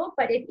walk-ins still,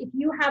 but if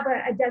you have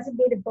a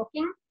designated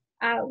booking,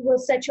 we'll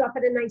set you up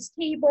at a nice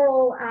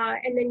table,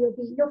 and then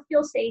you'll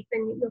feel safe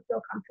and you'll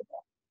feel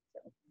comfortable. So.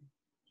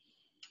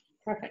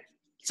 Perfect.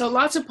 So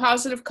lots of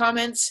positive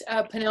comments,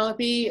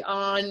 Penelope,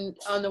 on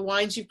the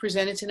wines you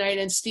presented tonight,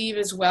 and Steve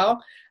as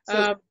well.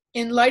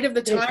 In light of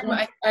the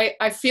time,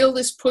 I feel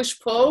this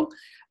push-pull.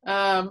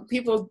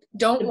 People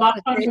don't want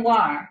to drink.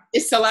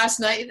 It's the last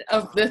night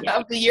of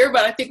the year,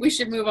 but I think we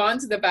should move on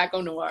to the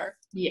Baco Noir.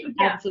 Yeah,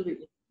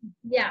 absolutely.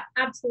 Yeah,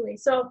 absolutely.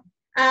 So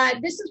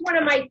this is one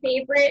of my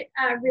favorite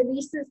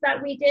releases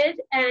that we did.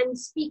 And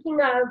speaking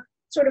of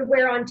sort of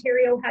where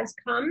Ontario has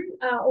come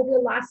over the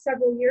last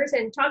several years,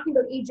 and talking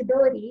about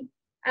ageability,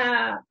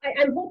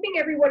 I'm hoping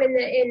everyone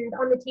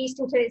on the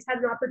tasting today has had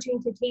an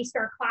opportunity to taste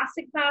our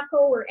classic Baco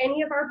or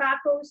any of our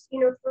Bacos, you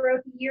know,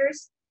 throughout the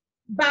years.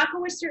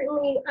 Baco is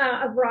certainly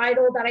a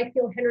varietal that I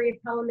feel Henry of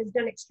Pelham has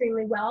done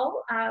extremely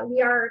well.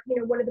 We are, you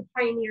know, one of the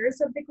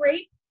pioneers of the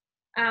grape.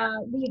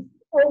 We've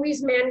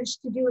always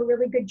managed to do a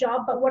really good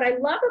job. But what I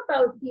love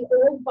about the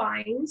old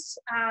vines,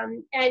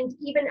 and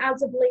even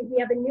as of late, we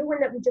have a new one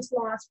that we just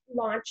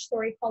launched,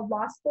 called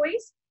Lost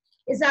Boys,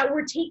 is that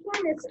we're taking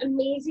this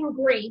amazing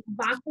grape,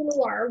 Baco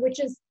Noir,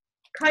 which is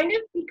kind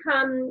of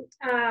become,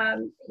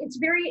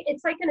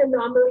 it's like an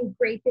anomaly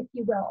grape, if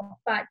you will,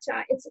 but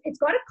it's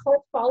got a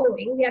cult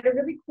following. We had a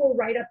really cool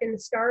write-up in the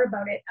Star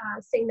about it,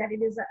 saying that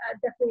it is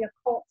definitely a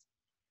cult.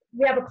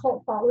 We have a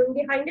cult following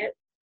behind it,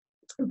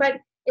 but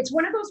it's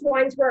one of those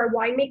wines where our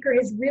winemaker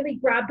has really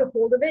grabbed a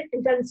hold of it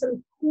and done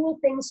some cool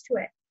things to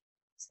it.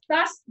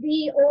 Thus,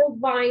 the Old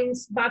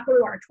Vines Baco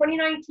Noir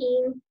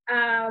 2019.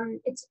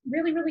 It's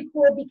really, really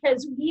cool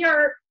because we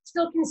are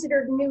still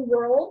considered New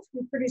World.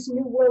 We produce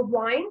New World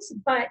wines,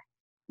 but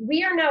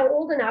we are now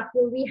old enough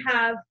where we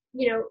have,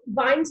 you know,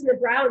 vines in the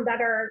ground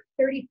that are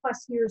 30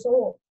 plus years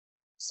old.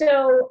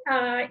 So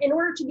in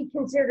order to be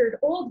considered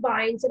old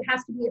vines, it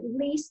has to be at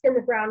least in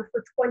the ground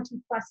for 20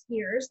 plus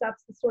years.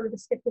 That's the sort of the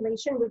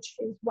stipulation, which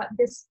is what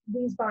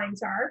these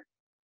vines are.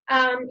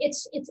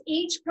 It's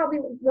aged probably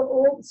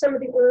some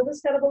of the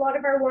oldest out of a lot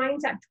of our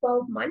wines at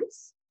 12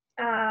 months.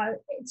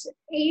 It's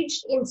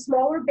aged in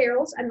smaller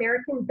barrels,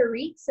 American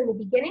barriques in the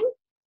beginning,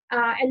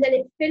 and then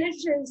it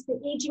finishes the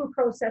aging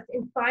process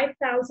in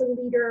 5,000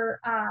 liter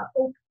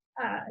oak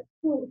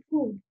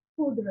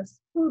foudres.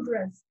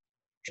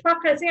 Je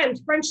parle français, I'm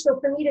French, so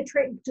for me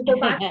to go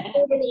back to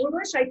it in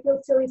English, I feel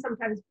silly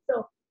sometimes.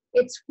 So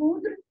it's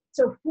foudre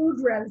So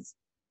foudres.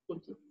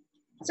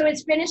 So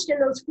it's finished in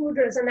those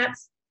foudres, and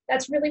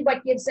that's really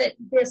what gives it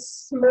this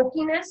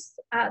smokiness.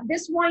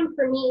 This wine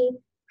for me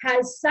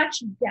has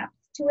such depth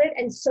to it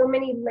and so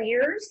many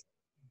layers.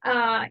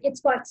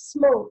 It's got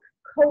smoke,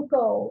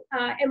 cocoa,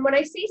 and when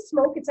I say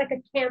smoke, it's like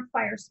a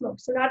campfire smoke.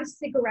 So not a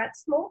cigarette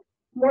smoke,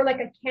 more like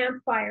a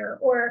campfire.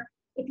 Or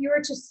if you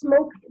were to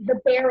smoke the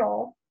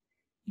barrel,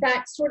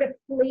 that sort of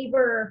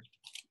flavor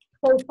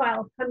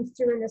profile comes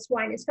through in this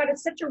wine. It's got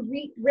such a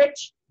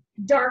rich,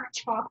 dark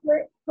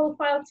chocolate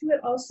profile to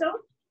it also.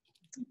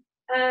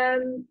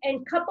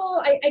 And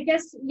couple, I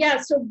guess,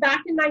 yeah, so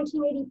back in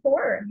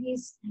 1984,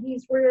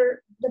 these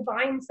were the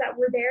vines that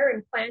were there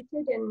and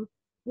planted, and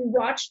we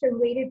watched and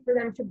waited for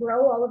them to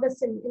grow, all of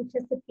us in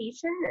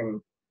anticipation,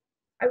 and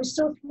I was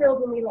so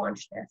thrilled when we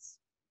launched this.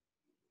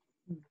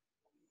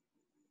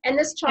 And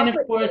this chocolate... And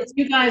of course,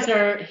 you guys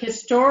are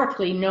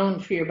historically known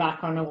for your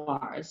Baco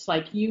Noirs.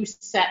 Like, you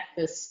set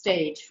the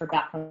stage for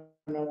Baco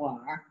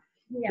Noir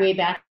way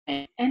back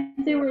then, and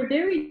they were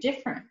very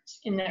different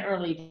in the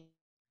early days.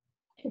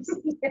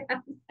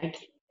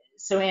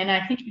 So, and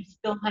I think you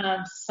still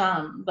have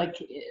some, like,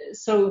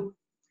 so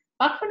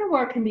Baco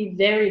Noir can be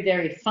very,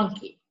 very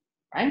funky,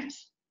 right?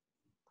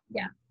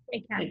 Yeah,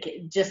 it can.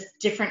 Like, just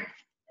different,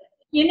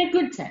 in a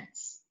good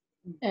sense,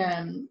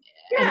 an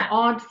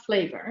odd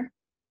flavor.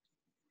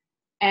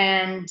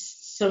 And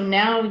so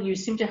now you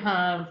seem to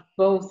have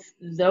both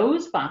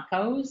those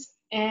Bacos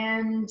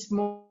and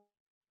more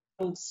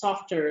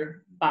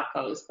softer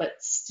Bacos, but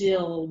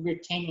still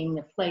retaining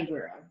the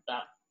flavor of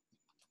that.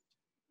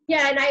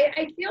 Yeah, and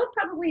I feel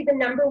probably the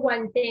number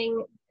one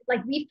thing,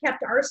 like, we've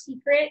kept our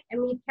secret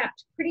and we've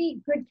kept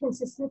pretty good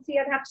consistency,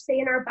 I'd have to say,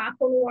 in our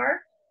Baco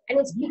Noir. And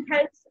it's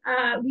because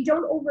we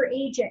don't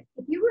overage it.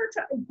 If you were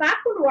to,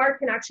 Baco Noir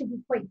can actually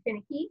be quite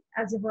finicky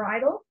as a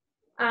varietal.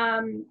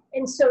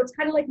 And so it's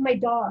kind of like my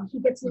dog. He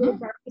gets a little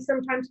barky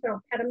sometimes, but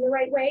I'll pet him the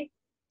right way.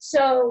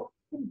 So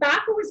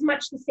Baco is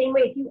much the same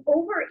way. If you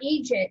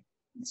overage it,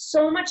 it's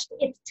too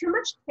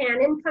much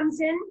tannin comes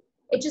in.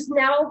 It just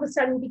now all of a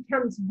sudden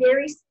becomes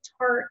very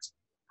tart.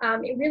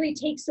 It really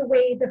takes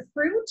away the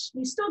fruit.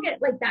 You still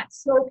get like that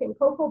smoke and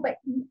cocoa, but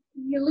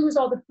you lose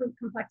all the fruit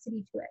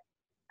complexity to it.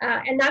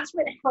 And that's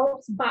what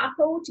helps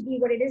Baco to be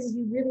what it is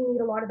you really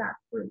need a lot of that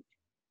fruit.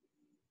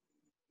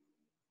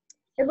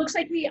 It looks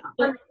like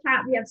on the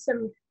chat, we have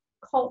some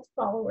cult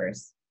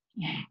followers.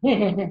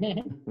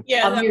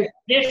 Yeah, of your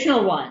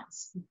traditional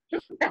ones.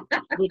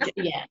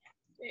 Yeah.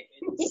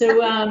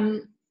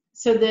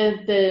 So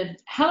the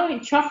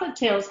Halloween Chocolate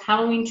Tales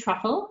Halloween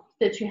truffle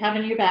that you have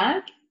in your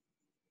bag.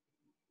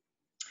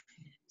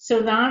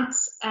 So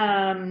that's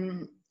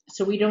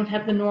so we don't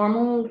have the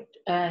normal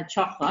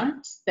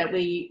chocolate that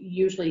we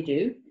usually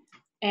do,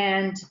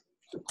 and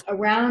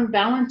around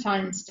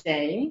Valentine's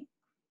Day,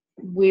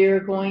 we're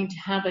going to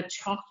have a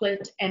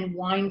chocolate and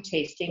wine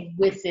tasting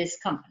with this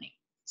company.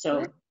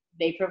 So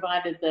they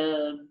provided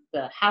the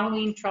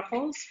Halloween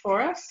truffles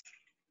for us.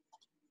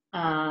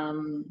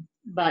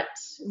 But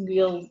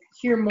we'll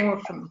hear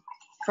more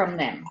from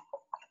them.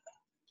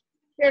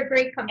 They're a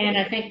great company. And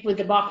I think with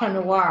the Baco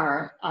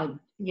Noir,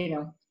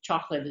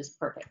 chocolate is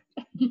perfect.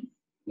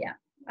 Yeah,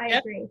 I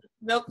agree.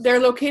 They're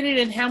located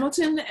in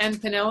Hamilton,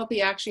 and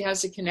Penelope actually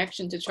has a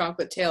connection to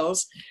Chocolate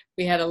Tales.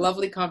 We had a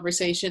lovely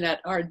conversation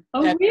at our...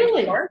 Oh,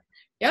 really?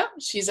 Yeah,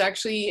 she's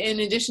actually,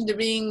 in addition to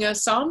being a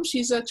somm,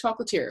 she's a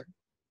chocolatier.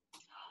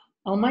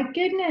 Oh my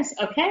goodness.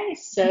 Okay,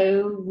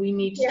 so we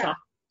need to talk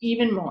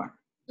even more.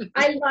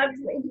 I love,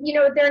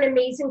 they're an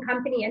amazing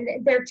company,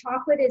 and their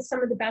chocolate is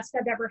some of the best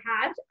I've ever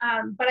had.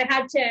 But I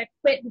had to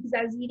quit because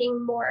I was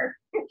eating more.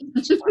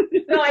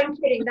 No, I'm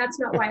kidding. That's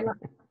not why I love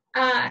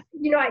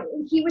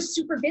it. He was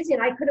super busy,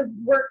 and I could have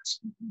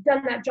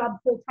done that job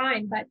full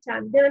time. But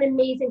they're an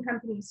amazing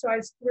company, so I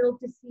was thrilled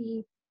to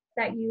see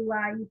that you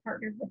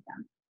partnered with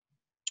them.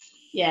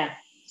 Yeah.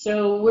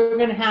 So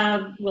we'll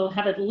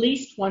have at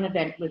least one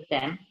event with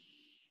them,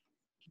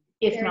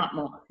 if not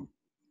more.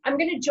 I'm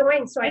going to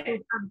join so I can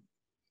come.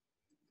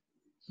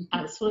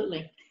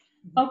 Absolutely.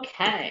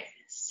 Okay,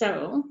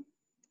 so,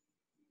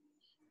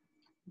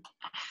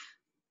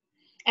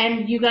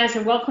 and you guys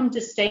are welcome to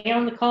stay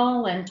on the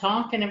call and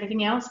talk and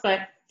everything else,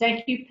 but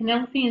thank you,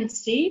 Penelope and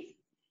Steve.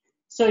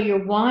 So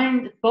your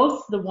wine,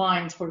 both the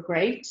wines were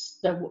great,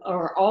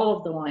 or all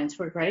of the wines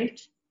were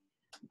great.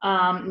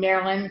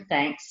 Marilyn,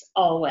 thanks,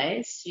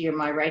 always. You're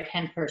my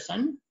right-hand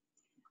person.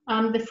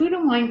 The food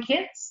and wine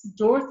kits,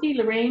 Dorothy,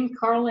 Lorraine,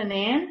 Carl, and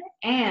Anne,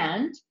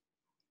 and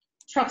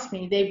trust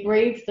me, they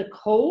braved the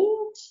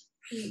cold,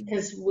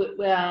 because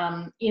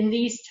in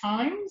these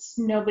times,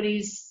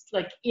 nobody's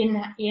like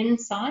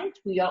inside.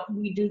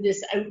 We do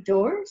this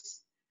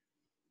outdoors.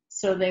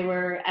 So they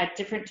were at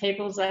different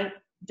tables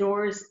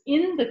outdoors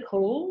in the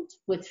cold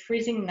with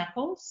freezing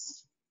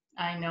knuckles.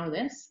 I know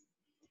this.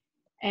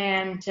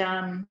 And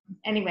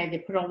anyway, they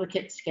put all the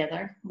kits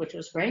together, which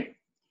was great.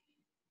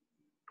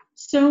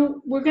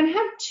 So we're going to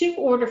have 2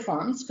 order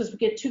forms because we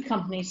get 2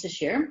 companies this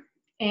year,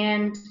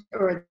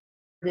 or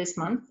this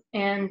month,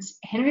 and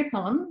Henry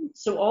Pelham.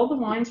 So all the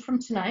wines from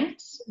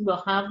tonight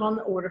we'll have on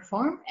the order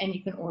form, and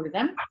you can order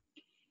them.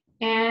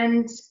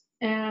 And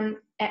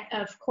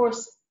of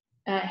course,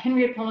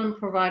 Henry Pelham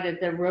provided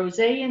the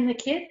rosé in the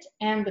kit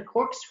and the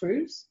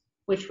corkscrews,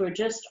 which were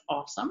just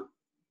awesome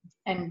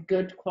and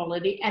good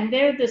quality. And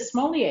they're the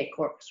Smolier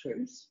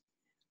corkscrews,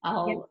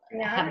 I'll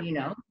have you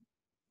know.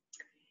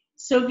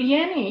 So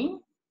Vieni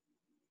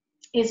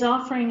is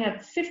offering a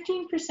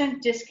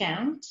 15%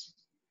 discount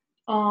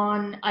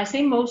on, I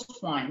say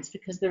most wines,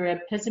 because they're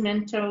a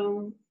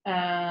Pezzimento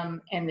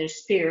and they're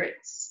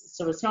spirits.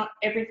 So it's not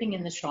everything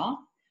in the shop,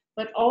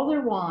 but all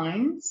their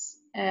wines,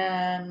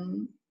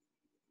 and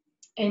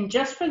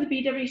just for the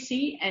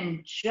BWC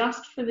and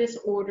just for this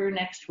order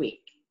next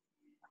week.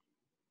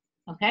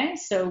 Okay,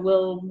 so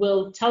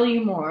we'll tell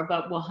you more,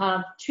 but we'll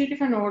have 2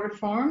 different order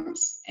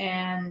forms,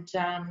 and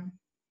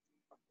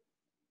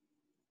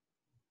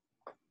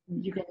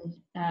you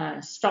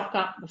can stock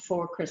up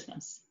before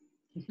Christmas.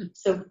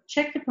 So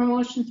check the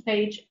promotions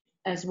page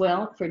as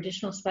well for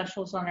additional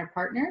specials on our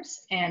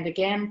partners. And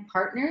again,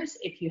 partners,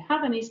 if you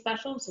have any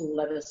specials,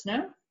 let us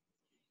know.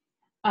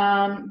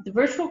 The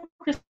virtual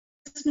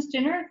Christmas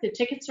dinner, the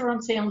tickets are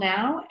on sale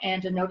now,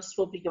 and a notice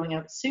will be going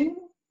out soon.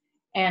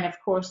 And of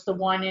course, the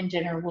wine and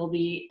dinner will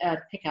be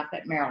pick up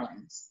at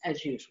Maryland's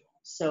as usual.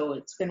 So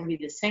it's going to be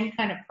the same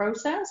kind of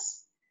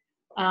process,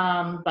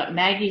 but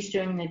Maggie's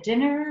doing the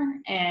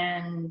dinner,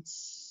 and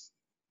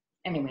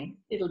anyway,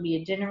 it'll be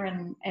a dinner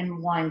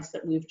and wines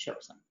that we've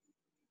chosen.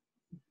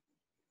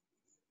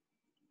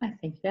 I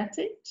think that's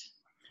it.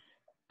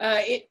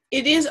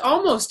 It is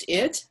almost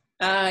it.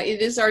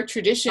 It is our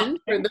tradition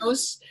for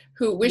those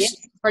who wish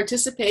to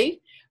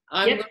participate.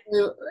 I'm going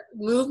to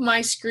move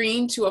my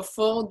screen to a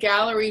full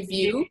gallery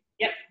view.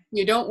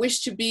 You don't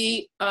wish to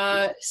be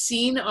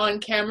seen on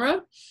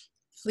camera,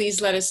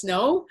 please let us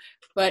know.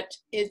 But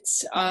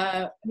it's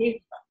our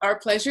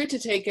pleasure to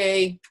take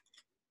a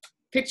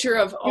picture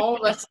of all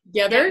of us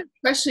together,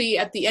 especially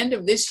at the end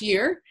of this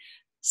year.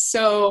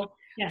 So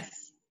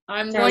yes,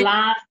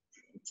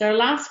 it's our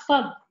last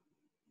club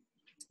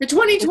for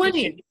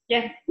 2020.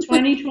 Yeah,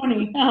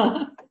 2020.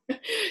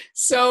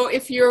 So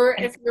if you're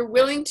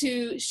willing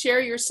to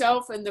share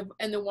yourself and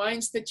the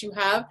wines that you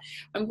have,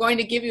 I'm going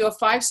to give you a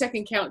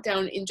 5-second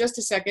countdown in just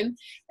a second.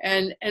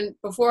 And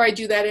before I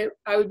do that,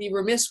 I would be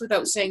remiss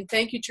without saying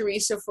thank you,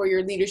 Teresa, for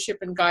your leadership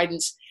and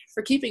guidance,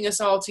 for keeping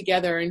us all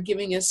together and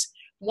giving us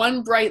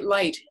one bright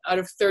light out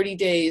of 30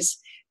 days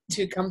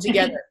to come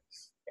together.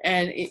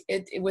 And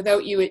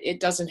without you, it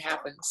doesn't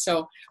happen.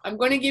 So I'm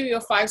going to give you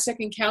a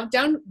 5-second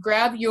countdown.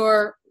 Grab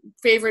your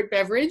favorite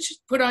beverage,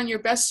 put on your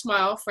best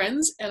smile,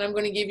 friends, and I'm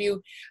going to give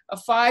you a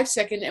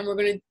 5-second, and we're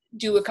going to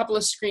do a couple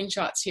of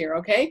screenshots here,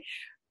 okay?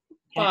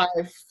 5,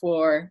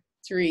 4,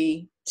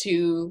 3,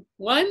 2,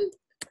 1.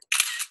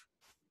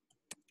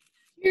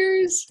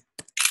 Cheers.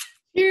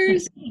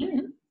 Cheers.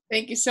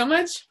 Thank you so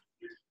much.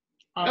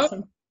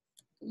 Awesome.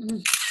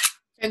 Oh.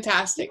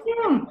 Fantastic.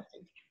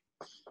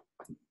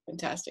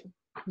 Fantastic.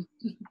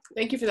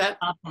 Thank you for that.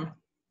 Awesome.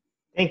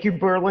 Thank you,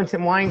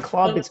 Burlington Wine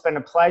Club. It's been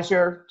a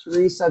pleasure.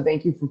 Teresa,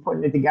 thank you for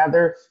putting it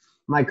together.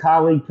 My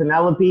colleague,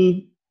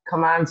 Penelope,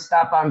 come on,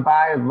 stop on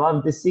by. I'd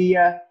love to see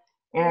you.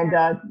 And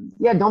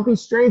yeah, don't be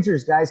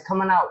strangers, guys.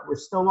 Come on out. We're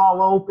still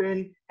all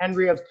open.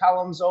 Henry of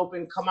Pelham's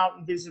open. Come out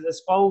and visit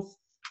us both.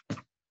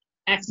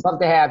 Excellent.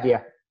 Love to have you.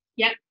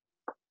 Yep.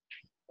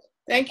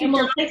 Thank you.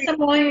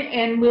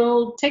 And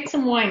we'll take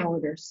some wine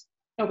orders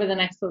over the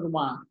next little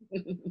while.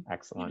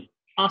 Excellent.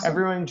 Awesome.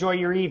 Everyone enjoy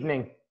your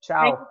evening.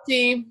 Ciao. Thanks,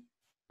 Steve.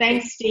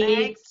 Thanks, Steve.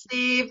 Thanks,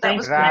 Steve. That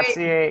was Grazie.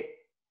 great.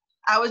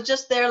 I was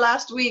just there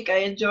last week. I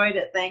enjoyed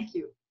it. Thank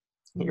you.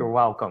 You're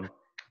welcome.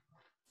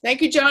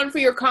 Thank you, John, for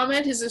your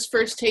comment. Is this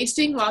first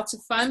tasting? Lots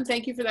of fun.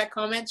 Thank you for that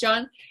comment,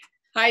 John.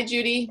 Hi,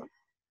 Judy.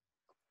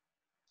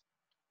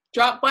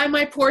 Drop by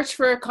my porch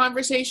for a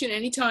conversation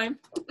anytime.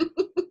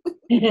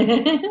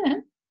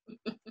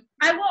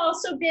 I will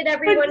also bid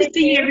everyone Good to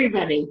see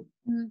everybody.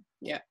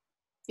 Yeah.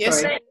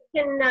 Yes. Sorry.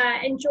 Can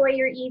enjoy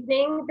your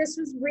evening. This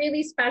was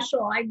really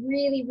special. I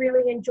really,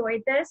 really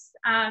enjoyed this.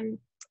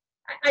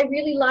 I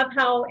really love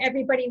how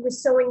everybody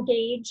was so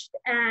engaged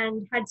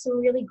and had some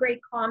really great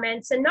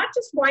comments, and not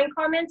just wine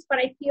comments, but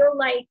I feel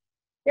like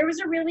there was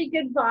a really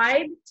good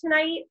vibe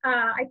tonight.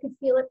 I could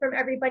feel it from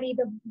everybody.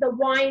 The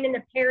wine and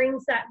the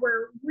pairings that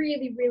were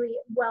really, really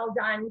well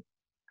done.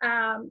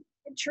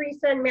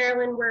 Teresa and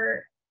Marilyn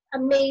were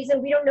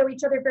amazing. We don't know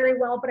each other very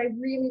well, but I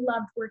really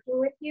loved working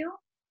with you.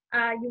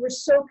 You were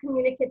so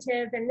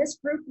communicative, and this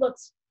group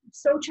looks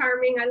so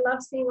charming. I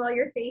love seeing all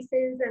your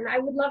faces, and I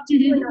would love to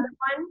do another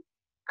one.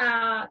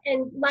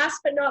 And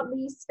last but not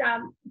least,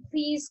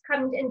 please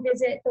come and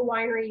visit the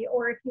winery,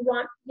 or if you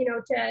want,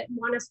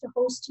 want us to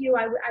host you,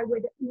 I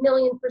would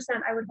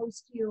 1,000,000% I would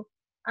host you,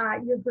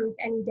 your group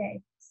any day.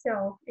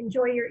 So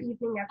enjoy your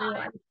evening,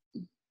 everyone.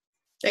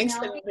 Thanks,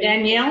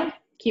 Danielle.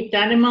 Keep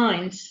that in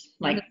mind.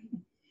 Like.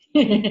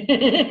 Yeah,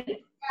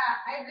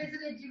 I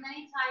visited you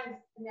many times,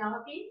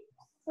 Penelope.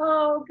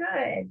 Oh,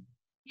 good.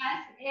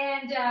 Yes,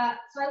 and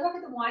so I work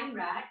at the Wine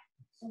Rack.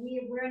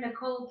 We're in a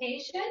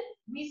co-location.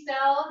 We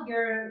sell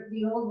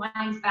the old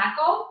wines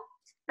tobacco.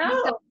 We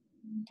Oh, sell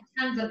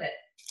tons of it.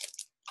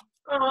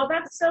 oh,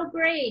 that's so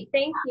great.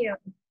 Thank you.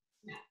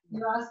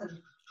 You're awesome.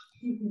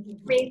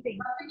 Amazing.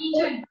 We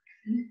need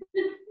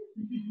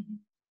you.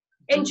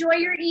 Enjoy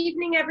your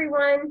evening,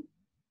 everyone.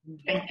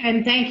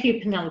 And thank you,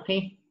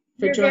 Penelope,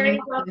 for You're joining very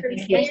us. welcome. Thank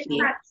you, Stay in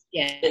Steve. touch.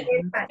 Yeah. Stay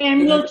in touch.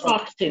 And we'll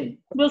talk soon.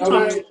 We'll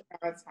talk soon.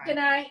 Good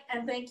night,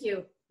 and thank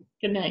you.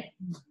 Good night.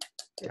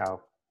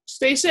 Ciao.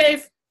 Stay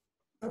safe.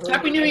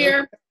 Happy New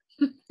Year.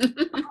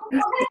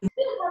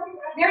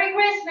 Merry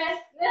Christmas.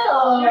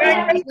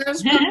 Merry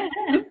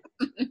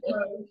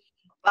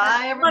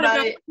Bye,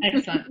 everybody.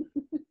 Excellent.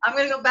 I'm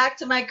going to go back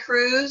to my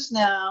cruise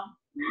now.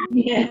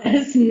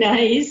 Yes,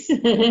 nice.